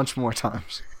then a bunch more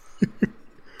times.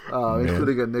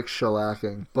 Including a Nick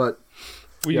shellacking. But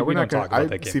we we're don't talk about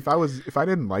that game. See, if I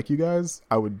didn't like you guys,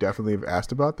 I would definitely have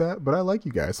asked about that. But I like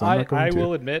you guys, so I'm not going I to.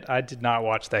 will admit I did not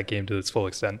watch that game to its full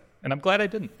extent, and I'm glad I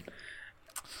didn't.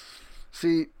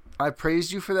 see, I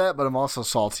praised you for that, but I'm also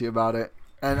salty about it.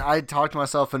 And I talked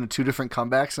myself into 2 different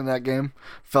comebacks in that game.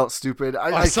 Felt stupid.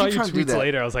 I saw keep your trying to do tweets that.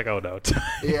 later. I was like, oh no.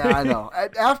 Yeah, I know.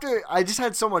 After I just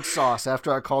had so much sauce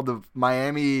after I called the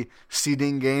Miami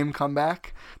seeding game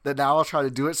comeback that now I'll try to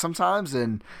do it sometimes,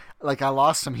 and like I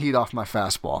lost some heat off my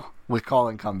fastball with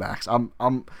calling comebacks.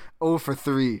 I'm 0 for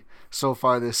 3 so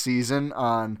far this season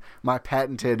on my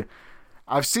patented.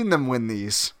 I've seen them win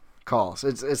these calls.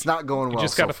 It's not going well. You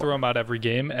just got to so throw them out every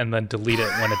game and then delete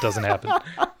it when it doesn't happen.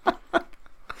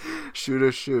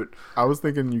 Shoot. I was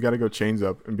thinking you got to go chains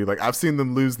up and be like, I've seen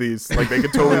them lose these. Like they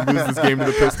could totally lose this game to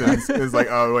the Pistons. It's like,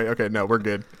 oh wait, okay, no, we're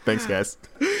good. Thanks, guys.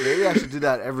 Maybe I should do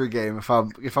that every game if I'm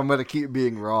going to keep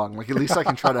being wrong. Like at least I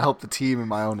can try to help the team in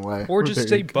my own way. Or just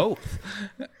say both.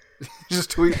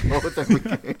 Just tweet both every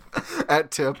game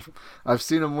at Tip. I've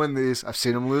seen them win these. I've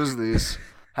seen them lose these.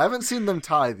 Haven't seen them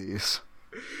tie these.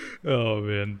 Oh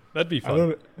man, that'd be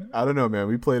fun. I don't know, man.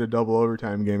 We played a double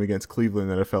overtime game against Cleveland,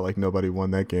 and it felt like nobody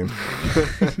won that game.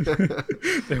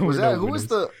 Who was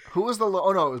the?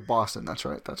 Oh no, it was Boston. That's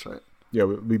right. Yeah,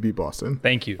 we beat Boston.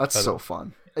 Thank you. That's so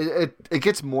fun. It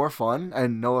gets more fun,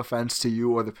 and no offense to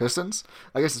you or the Pistons.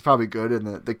 I guess it's probably good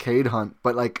in the Cade hunt,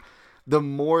 but like the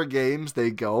more games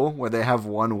they go where they have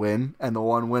one win, and the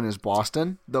one win is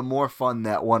Boston, the more fun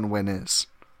that one win is.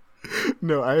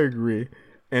 No, I agree.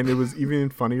 And it was even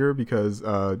funnier because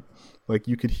like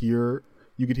you could hear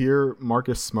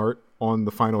Marcus Smart on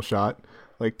the final shot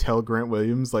like tell Grant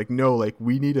Williams like, no, like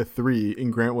we need a 3,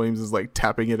 and Grant Williams is like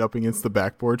tapping it up against the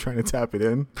backboard trying to tap it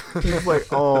in. It's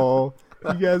like, oh,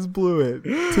 you guys blew it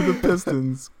to the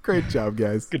Pistons. Great job,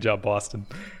 guys. Good job, Boston.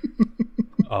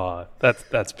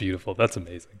 That's beautiful. That's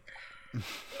amazing.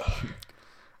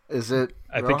 Is it?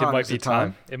 I think it might be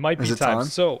time. It might be time.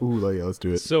 So, yeah, let's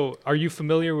do it. So, are you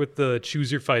familiar with the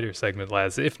Choose Your Fighter segment,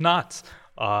 Laz? If not,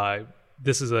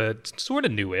 this is a sort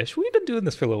of newish. We've been doing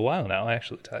this for a little while now,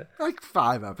 actually, Ty. Like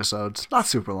 5 episodes, not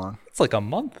super long. It's like a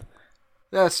month.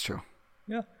 That's true.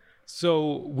 Yeah.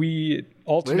 So we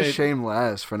alternate. Way to shame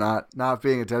Laz for not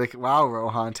being a dedicated. Wow,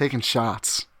 Rohan taking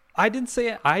shots. I didn't say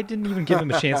it. I didn't even give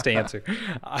him a chance to answer.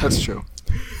 That's true.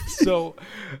 So.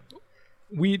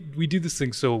 We do this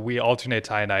thing, so we alternate,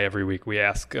 Ty and I, every week. We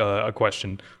ask a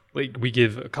question. Like we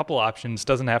give a couple options.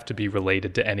 Doesn't have to be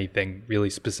related to anything really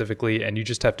specifically, and you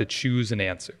just have to choose an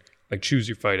answer. Like choose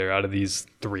your fighter out of these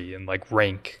 3 and like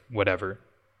rank whatever.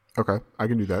 Okay, I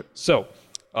can do that. So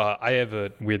I have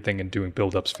a weird thing in doing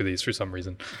build-ups for these for some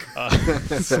reason.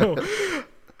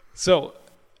 So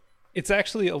it's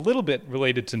actually a little bit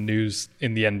related to news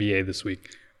in the NBA this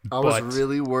week. I was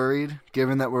really worried,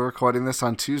 given that we're recording this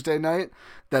on Tuesday night,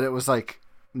 that it was like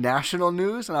national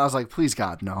news, and I was like, please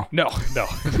God, no. No.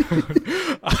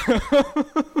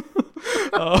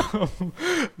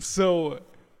 So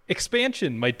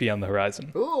expansion might be on the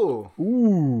horizon.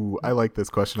 Ooh, I like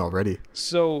this question already.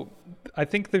 So I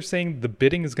think they're saying the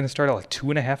bidding is going to start at like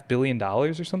 $2.5 billion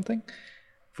or something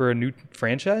for a new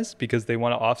franchise because they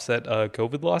want to offset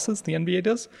COVID losses, the NBA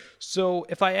does. So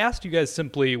if I asked you guys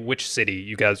simply which city,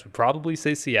 you guys would probably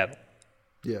say Seattle.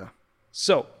 Yeah.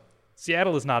 So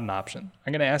Seattle is not an option.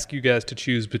 I'm going to ask you guys to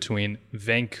choose between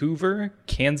Vancouver,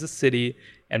 Kansas City,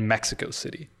 and Mexico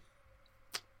City.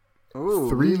 Ooh,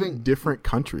 3 different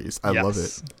countries. I love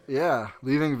it. Yeah,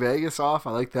 leaving Vegas off.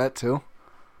 I like that too.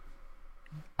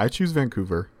 I choose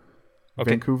Vancouver.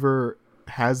 Okay. Vancouver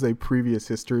has a previous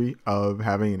history of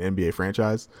having an NBA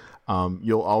franchise.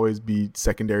 You'll always be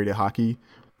secondary to hockey,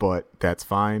 but that's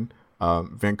fine.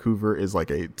 Vancouver is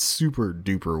like a super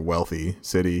duper wealthy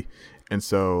city, and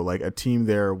so like a team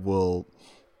there will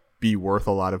be worth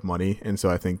a lot of money. And so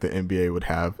I think the NBA would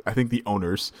have, I think the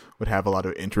owners would have a lot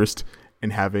of interest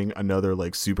in having another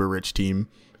like super rich team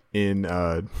in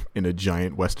a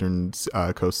giant western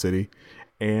coast city.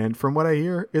 And from what I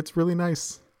hear, it's really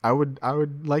nice. I would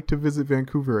like to visit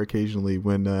Vancouver occasionally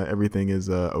when everything is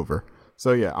over.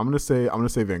 So yeah, I'm gonna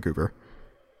say Vancouver.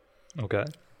 Okay.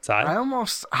 Ty?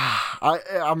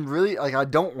 I'm really like, I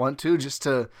don't want to, just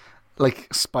to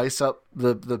like spice up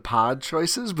the pod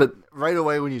choices, but right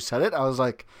away when you said it, I was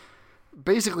like,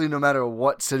 basically no matter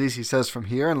what cities he says from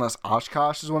here, unless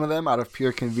Oshkosh is one of them, out of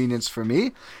pure convenience for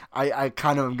me, I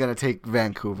kind of am going to take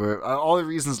Vancouver. All the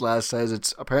reasons Laz says.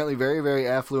 It's apparently very, very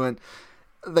affluent.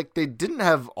 Like, they didn't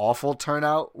have awful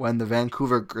turnout when the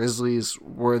Vancouver Grizzlies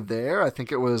were there. I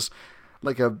think it was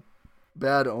like a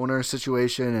bad owner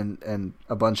situation and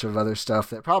a bunch of other stuff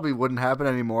that probably wouldn't happen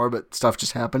anymore, but stuff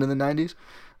just happened in the 90s.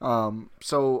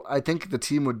 So I think the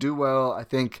team would do well. I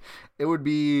think it would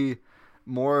be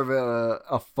more of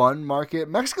a fun market.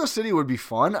 Mexico City would be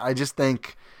fun. I just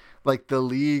think like the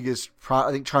league is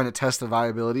I think trying to test the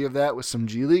viability of that with some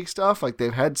G League stuff. Like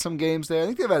they've had some games there. I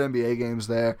think they've had NBA games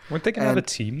there. Weren't they going to have a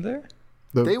team there?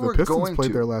 They were Pistons going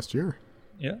played there last year.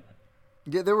 Yeah.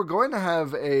 Yeah, they were going to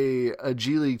have a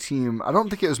G League team. I don't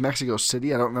think it was Mexico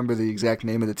City. I don't remember the exact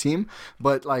name of the team,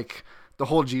 but like the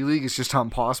whole G League is just on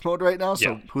pause mode right now.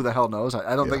 So who the hell knows?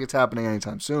 I don't think it's happening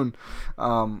anytime soon.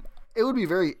 It would be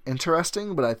very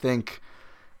interesting, but I think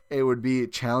it would be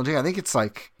challenging. I think it's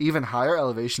like even higher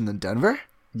elevation than Denver.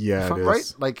 Yeah, it is.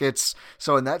 Right? Like it's,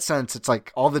 so in that sense, it's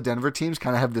like all the Denver teams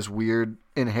kind of have this weird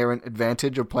inherent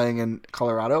advantage of playing in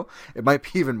Colorado. It might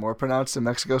be even more pronounced in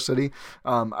Mexico City.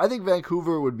 I think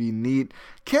Vancouver would be neat.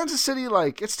 Kansas City,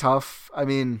 like, it's tough. I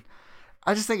mean,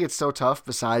 I just think it's so tough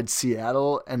besides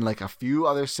Seattle and like a few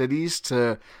other cities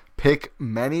to pick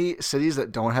many cities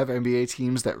that don't have NBA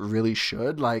teams that really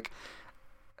should. Like,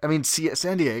 I mean,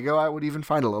 San Diego, I would even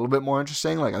find a little bit more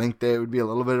interesting. Like, I think there would be a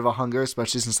little bit of a hunger,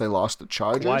 especially since they lost the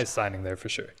Chargers. Kawhi is signing there for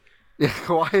sure. Yeah,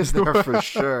 Kawhi is there for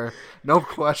sure. No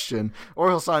question. Or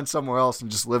he'll sign somewhere else and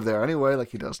just live there anyway, like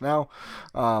he does now.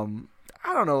 I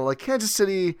don't know. Like, Kansas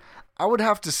City, I would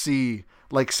have to see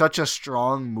like such a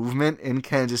strong movement in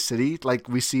Kansas City like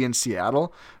we see in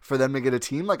Seattle for them to get a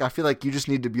team. Like, I feel like you just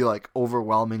need to be like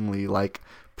overwhelmingly like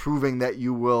proving that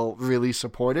you will really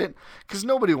support it, because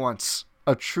nobody wants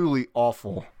a truly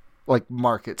awful like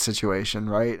market situation,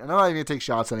 right? And I'm not even gonna take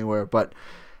shots anywhere, but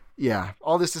yeah,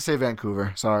 all this to say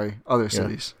Vancouver. Sorry, other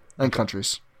cities and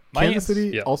countries. Kansas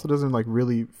City also doesn't like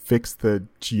really fix the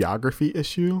geography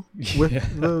issue with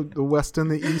the West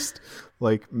and the East.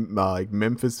 Like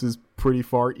Memphis is pretty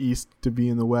far east to be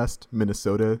in the West.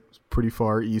 Minnesota is pretty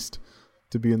far east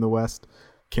to be in the West.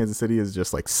 Kansas City is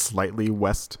just like slightly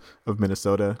west of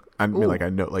Minnesota. I mean, like I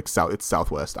know like south, it's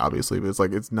southwest obviously, but it's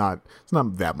like it's not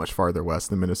that much farther west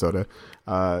than Minnesota.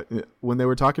 When they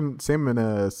were talking, Sam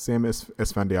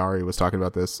Esfandiari was talking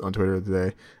about this on Twitter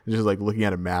today, just like looking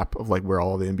at a map of like where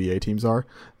all the NBA teams are.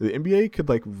 The NBA could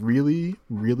like really,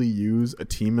 really use a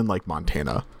team in like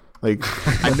Montana. Like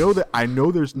I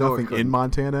know there's nothing in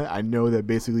Montana. I know that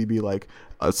basically be like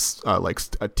a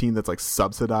team that's like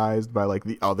subsidized by like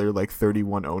the other like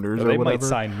 31 owners or whatever. They might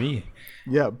sign me.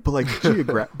 Yeah, but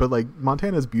like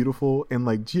Montana's beautiful, and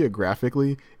like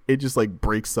geographically it just like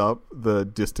breaks up the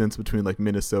distance between like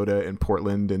Minnesota and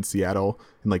Portland and Seattle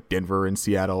and like Denver and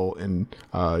Seattle and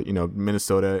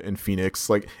Minnesota and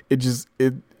Phoenix. Like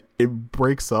it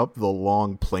breaks up the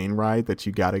long plane ride that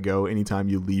you got to go anytime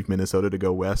you leave Minnesota to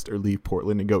go west or leave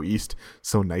Portland and go east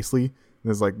so nicely.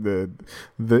 There's like the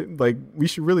like we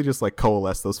should really just like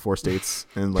coalesce those 4 states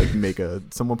and like make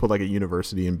someone put like a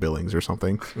university in Billings or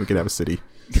something. We could have a city.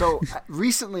 So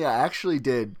recently I actually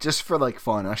did, just for like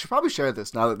fun, I should probably share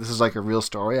this now that this is like a real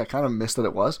story. I kind of missed that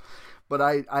it was. But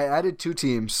I added 2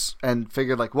 teams and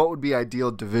figured like what would be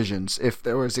ideal divisions if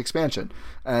there was expansion.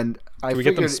 And Can we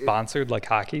get them sponsored like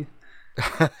hockey?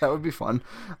 That would be fun,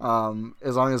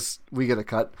 as long as we get a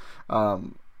cut.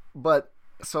 But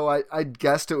So I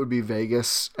guessed it would be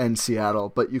Vegas and Seattle,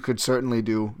 but you could certainly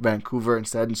do Vancouver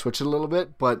instead and switch it a little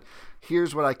bit. But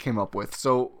here's what I came up with.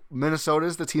 So Minnesota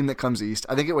is the team that comes east.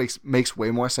 I think it makes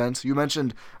way more sense. You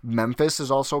mentioned Memphis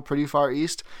is also pretty far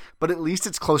east, but at least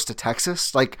it's close to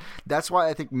Texas. Like, that's why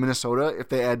I think Minnesota, if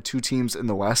they add 2 teams in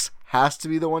the West, has to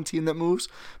be the one team that moves,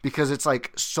 because it's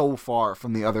like so far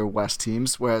from the other West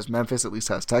teams, whereas Memphis at least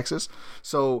has Texas.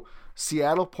 So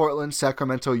Seattle, Portland,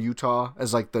 Sacramento, Utah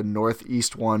as like the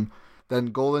northeast one. Then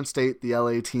Golden State, the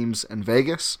LA teams, and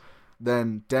Vegas.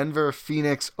 Then Denver,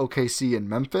 Phoenix, OKC, and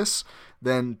Memphis.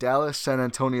 Then Dallas, San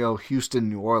Antonio, Houston,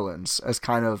 New Orleans as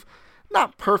kind of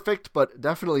not perfect, but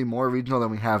definitely more regional than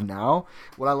we have now.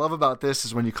 What I love about this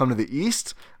is when you come to the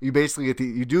East, you basically get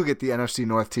the NFC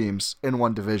North teams in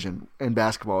one division in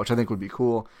basketball, which I think would be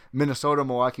cool. Minnesota,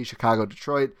 Milwaukee, Chicago,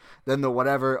 Detroit. Then the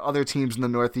whatever other teams in the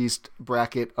Northeast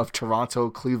bracket of Toronto,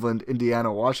 Cleveland,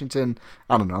 Indiana, Washington.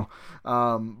 I don't know.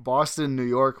 Boston, New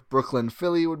York, Brooklyn,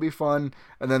 Philly would be fun.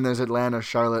 And then there's Atlanta,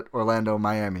 Charlotte, Orlando,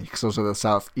 Miami, because those are the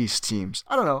Southeast teams.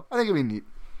 I don't know. I think it'd be neat.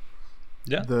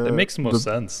 Yeah, it makes the most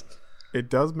sense. It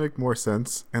does make more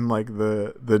sense, and like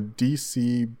the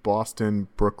DC, Boston,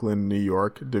 Brooklyn, New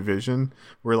York division,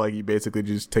 where like you basically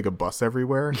just take a bus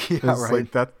everywhere. Yeah,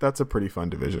 right. Like that's a pretty fun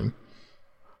division.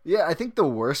 Yeah, I think the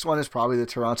worst one is probably the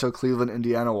Toronto, Cleveland,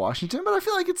 Indiana, Washington, but I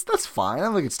feel like that's fine. I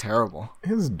don't think it's terrible.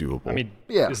 It's doable. I mean,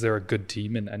 yeah. Is there a good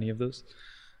team in any of those?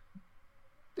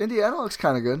 Indiana looks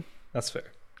kind of good. That's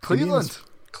fair. Cleveland's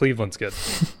good.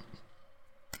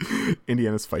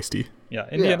 Indiana's feisty. Yeah,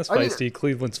 Indiana's feisty.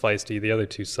 Cleveland's feisty. The other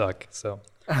 2 suck. So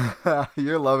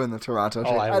you're loving the Toronto.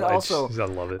 I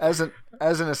love it. As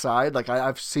an aside, like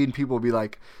I've seen people be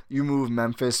like, "You move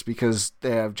Memphis because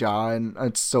they have Ja, and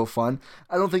it's so fun."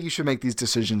 I don't think you should make these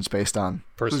decisions based on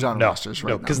who's on rosters right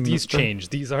now. No, because these change.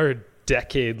 These are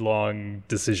decade-long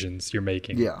decisions you're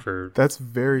making. Yeah, that's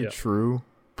very true.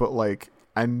 But like,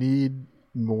 I need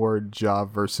more Ja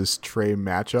versus Trey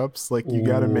matchups. Like, you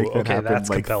got to make that happen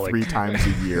like compelling. 3 times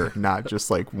a year, not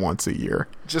just like once a year.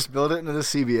 Just build it into the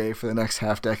CBA for the next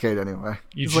half decade anyway.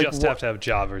 You just have to have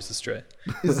Ja versus Trey.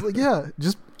 It's like, yeah,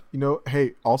 just,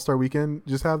 hey, All-Star Weekend,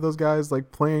 just have those guys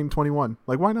like playing 21.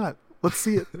 Like, why not? Let's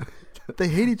see it. They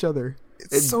hate each other.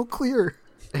 It's so clear.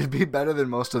 It'd be better than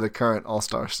most of the current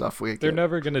All-Star stuff we get. They're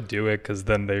never going to do it because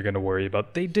then they're going to worry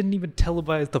about... They didn't even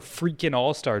televise the freaking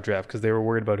All-Star draft because they were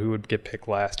worried about who would get picked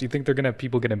last. Do you think they're going to have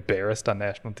people get embarrassed on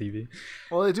national TV?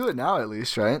 Well, they do it now at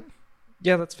least, right?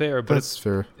 Yeah, that's fair. But that's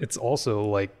fair. It's also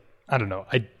like, I don't know.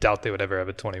 I doubt they would ever have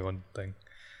a 21 thing.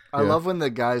 I love when the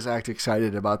guys act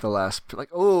excited about the last... Like,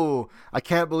 oh, I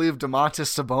can't believe Domantas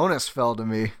Sabonis fell to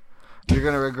me. You're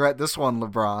going to regret this one,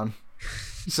 LeBron.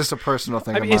 It's just a personal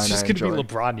thing. I mean, it's just going to be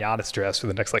LeBron Giannis drafts for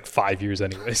the next like 5 years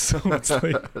anyway. So it's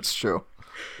like that's true.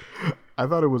 I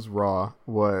thought it was raw.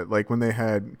 Like when they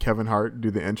had Kevin Hart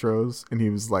do the intros, and he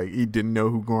was like, he didn't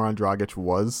know who Goran Dragic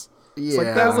was. Yeah,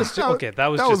 like, that was cruel. That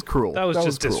was just cruel.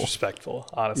 Disrespectful.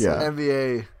 Honestly, yeah.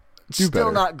 NBA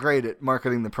still not great at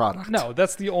marketing the product. No,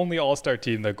 that's the only All-Star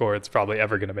team that Goran's probably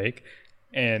ever going to make.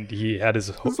 And he had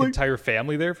his entire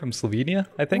family there from Slovenia,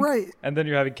 I think. Right. And then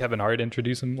you're having Kevin Hart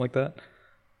introduce him like that.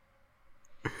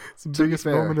 It's the biggest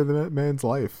moment of that man's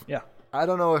life. Yeah. I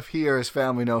don't know if he or his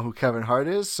family know who Kevin Hart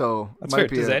is, so that's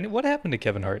fair. What happened to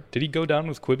Kevin Hart? Did he go down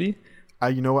with Quibi?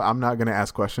 You know what? I'm not going to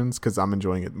ask questions because I'm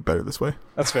enjoying it better this way.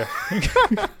 That's fair.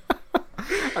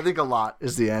 I think a lot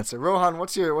is the answer. Rohan,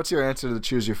 what's your answer to the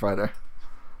Choose Your Fighter?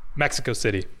 Mexico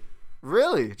City.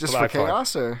 Really? Just for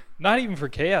chaos, or not even for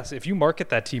chaos? If you market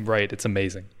that team right, it's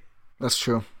amazing. That's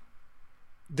true.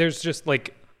 There's just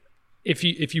like, if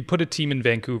you put a team in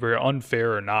Vancouver,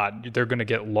 unfair or not, they're going to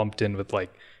get lumped in with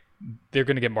like, they're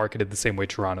going to get marketed the same way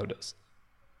Toronto does.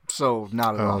 So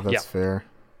not at all. That's fair.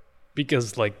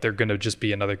 Because like they're going to just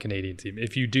be another Canadian team.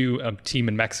 If you do a team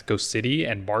in Mexico City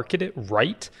and market it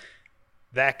right,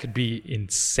 that could be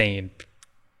insane.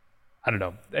 I don't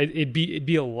know. It'd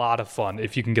be a lot of fun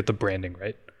if you can get the branding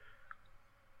right.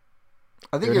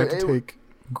 I think you have to take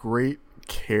great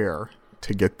care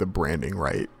to get the branding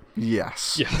right.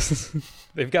 Yes.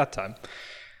 They've got time.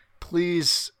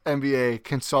 Please, NBA,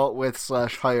 consult with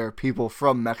 / hire people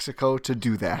from Mexico to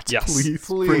do that. Yes.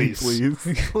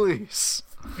 Please.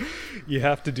 You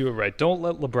have to do it right. Don't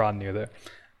let LeBron near there.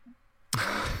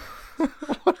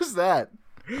 What is that?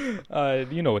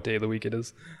 You know what day of the week it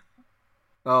is.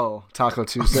 Oh, Taco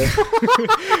Tuesday.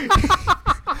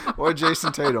 Or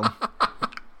Jason Tatum.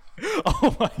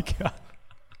 Oh my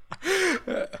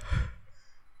God.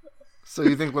 So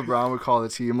you think LeBron would call the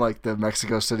team like the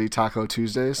Mexico City Taco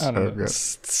Tuesdays? I don't know.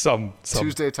 Some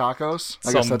Tuesday tacos?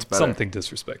 I guess that's better. Something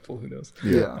disrespectful. Who knows?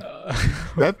 Yeah.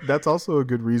 That's also a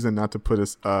good reason not to put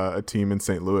a team in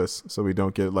St. Louis, so we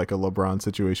don't get like a LeBron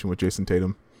situation with Jason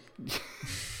Tatum.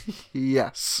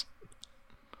 Yes.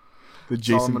 The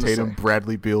Jason Tatum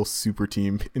Bradley Beal super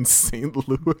team in St.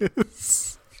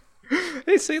 Louis.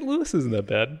 Hey, St. Louis isn't that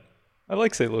bad. I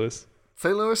like St. Louis.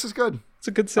 St. Louis is good. It's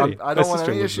a good city. I don't want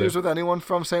any issues with anyone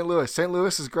from St. Louis. St.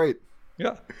 Louis is great.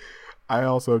 Yeah. I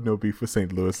also have no beef with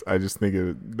St. Louis. I just think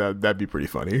that'd be pretty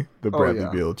funny. The Bradley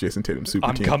Beal, Jason Tatum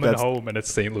super team. I'm coming home and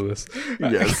it's St. Louis.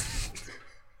 Yes.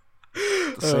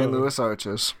 The St. Louis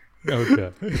Arches.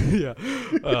 Okay. Yeah.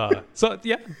 So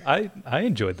yeah, I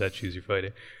enjoyed that Choose Your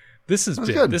Fighter. This has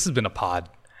been a pod.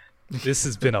 This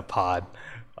has been a pod.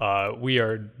 We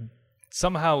are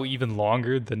somehow even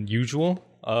longer than usual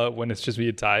when it's just me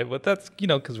and Ty, but that's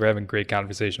because we're having great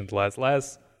conversation with Laz.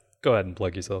 Laz, go ahead and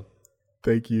plug yourself.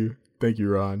 Thank you,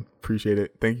 Ron. Appreciate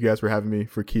it. Thank you guys for having me,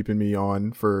 for keeping me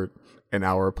on for an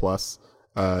hour plus.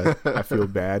 I feel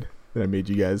bad that I made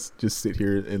you guys just sit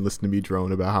here and listen to me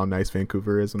drone about how nice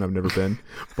Vancouver is when I've never been.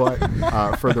 But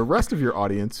for the rest of your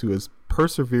audience who has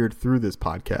persevered through this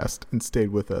podcast and stayed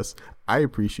with us, I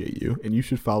appreciate you. And you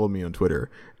should follow me on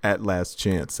Twitter at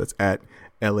LazChance. That's at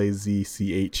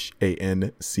LazChance.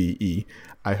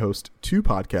 I host 2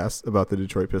 podcasts about the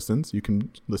Detroit Pistons. You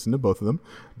can listen to both of them.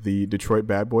 The Detroit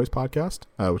Bad Boys podcast,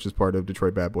 which is part of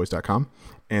DetroitBadBoys.com,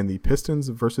 and the Pistons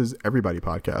versus Everybody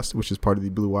podcast, which is part of the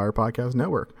Blue Wire Podcast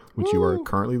Network, which you are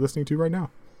currently listening to right now.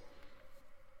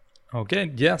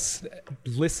 Okay, yes.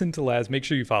 Listen to Laz. Make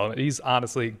sure you follow him. He's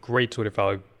honestly a great Twitter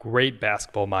follower, great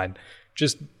basketball mind.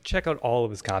 Just check out all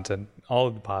of his content, all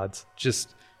of the pods.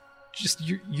 Just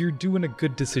you're doing a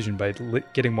good decision by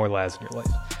getting more Laz in your life.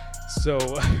 So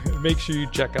make sure you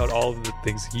check out all of the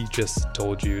things he just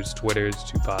told you. His Twitter, his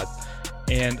 2 pods.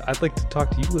 And I'd like to talk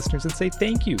to you listeners and say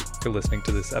thank you for listening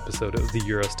to this episode of the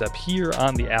Eurostep here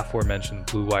on the aforementioned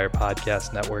Blue Wire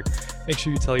Podcast Network. Make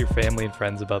sure you tell your family and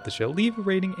friends about the show. Leave a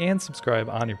rating and subscribe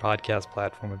on your podcast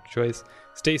platform of choice.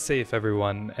 Stay safe,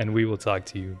 everyone, and we will talk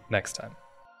to you next time.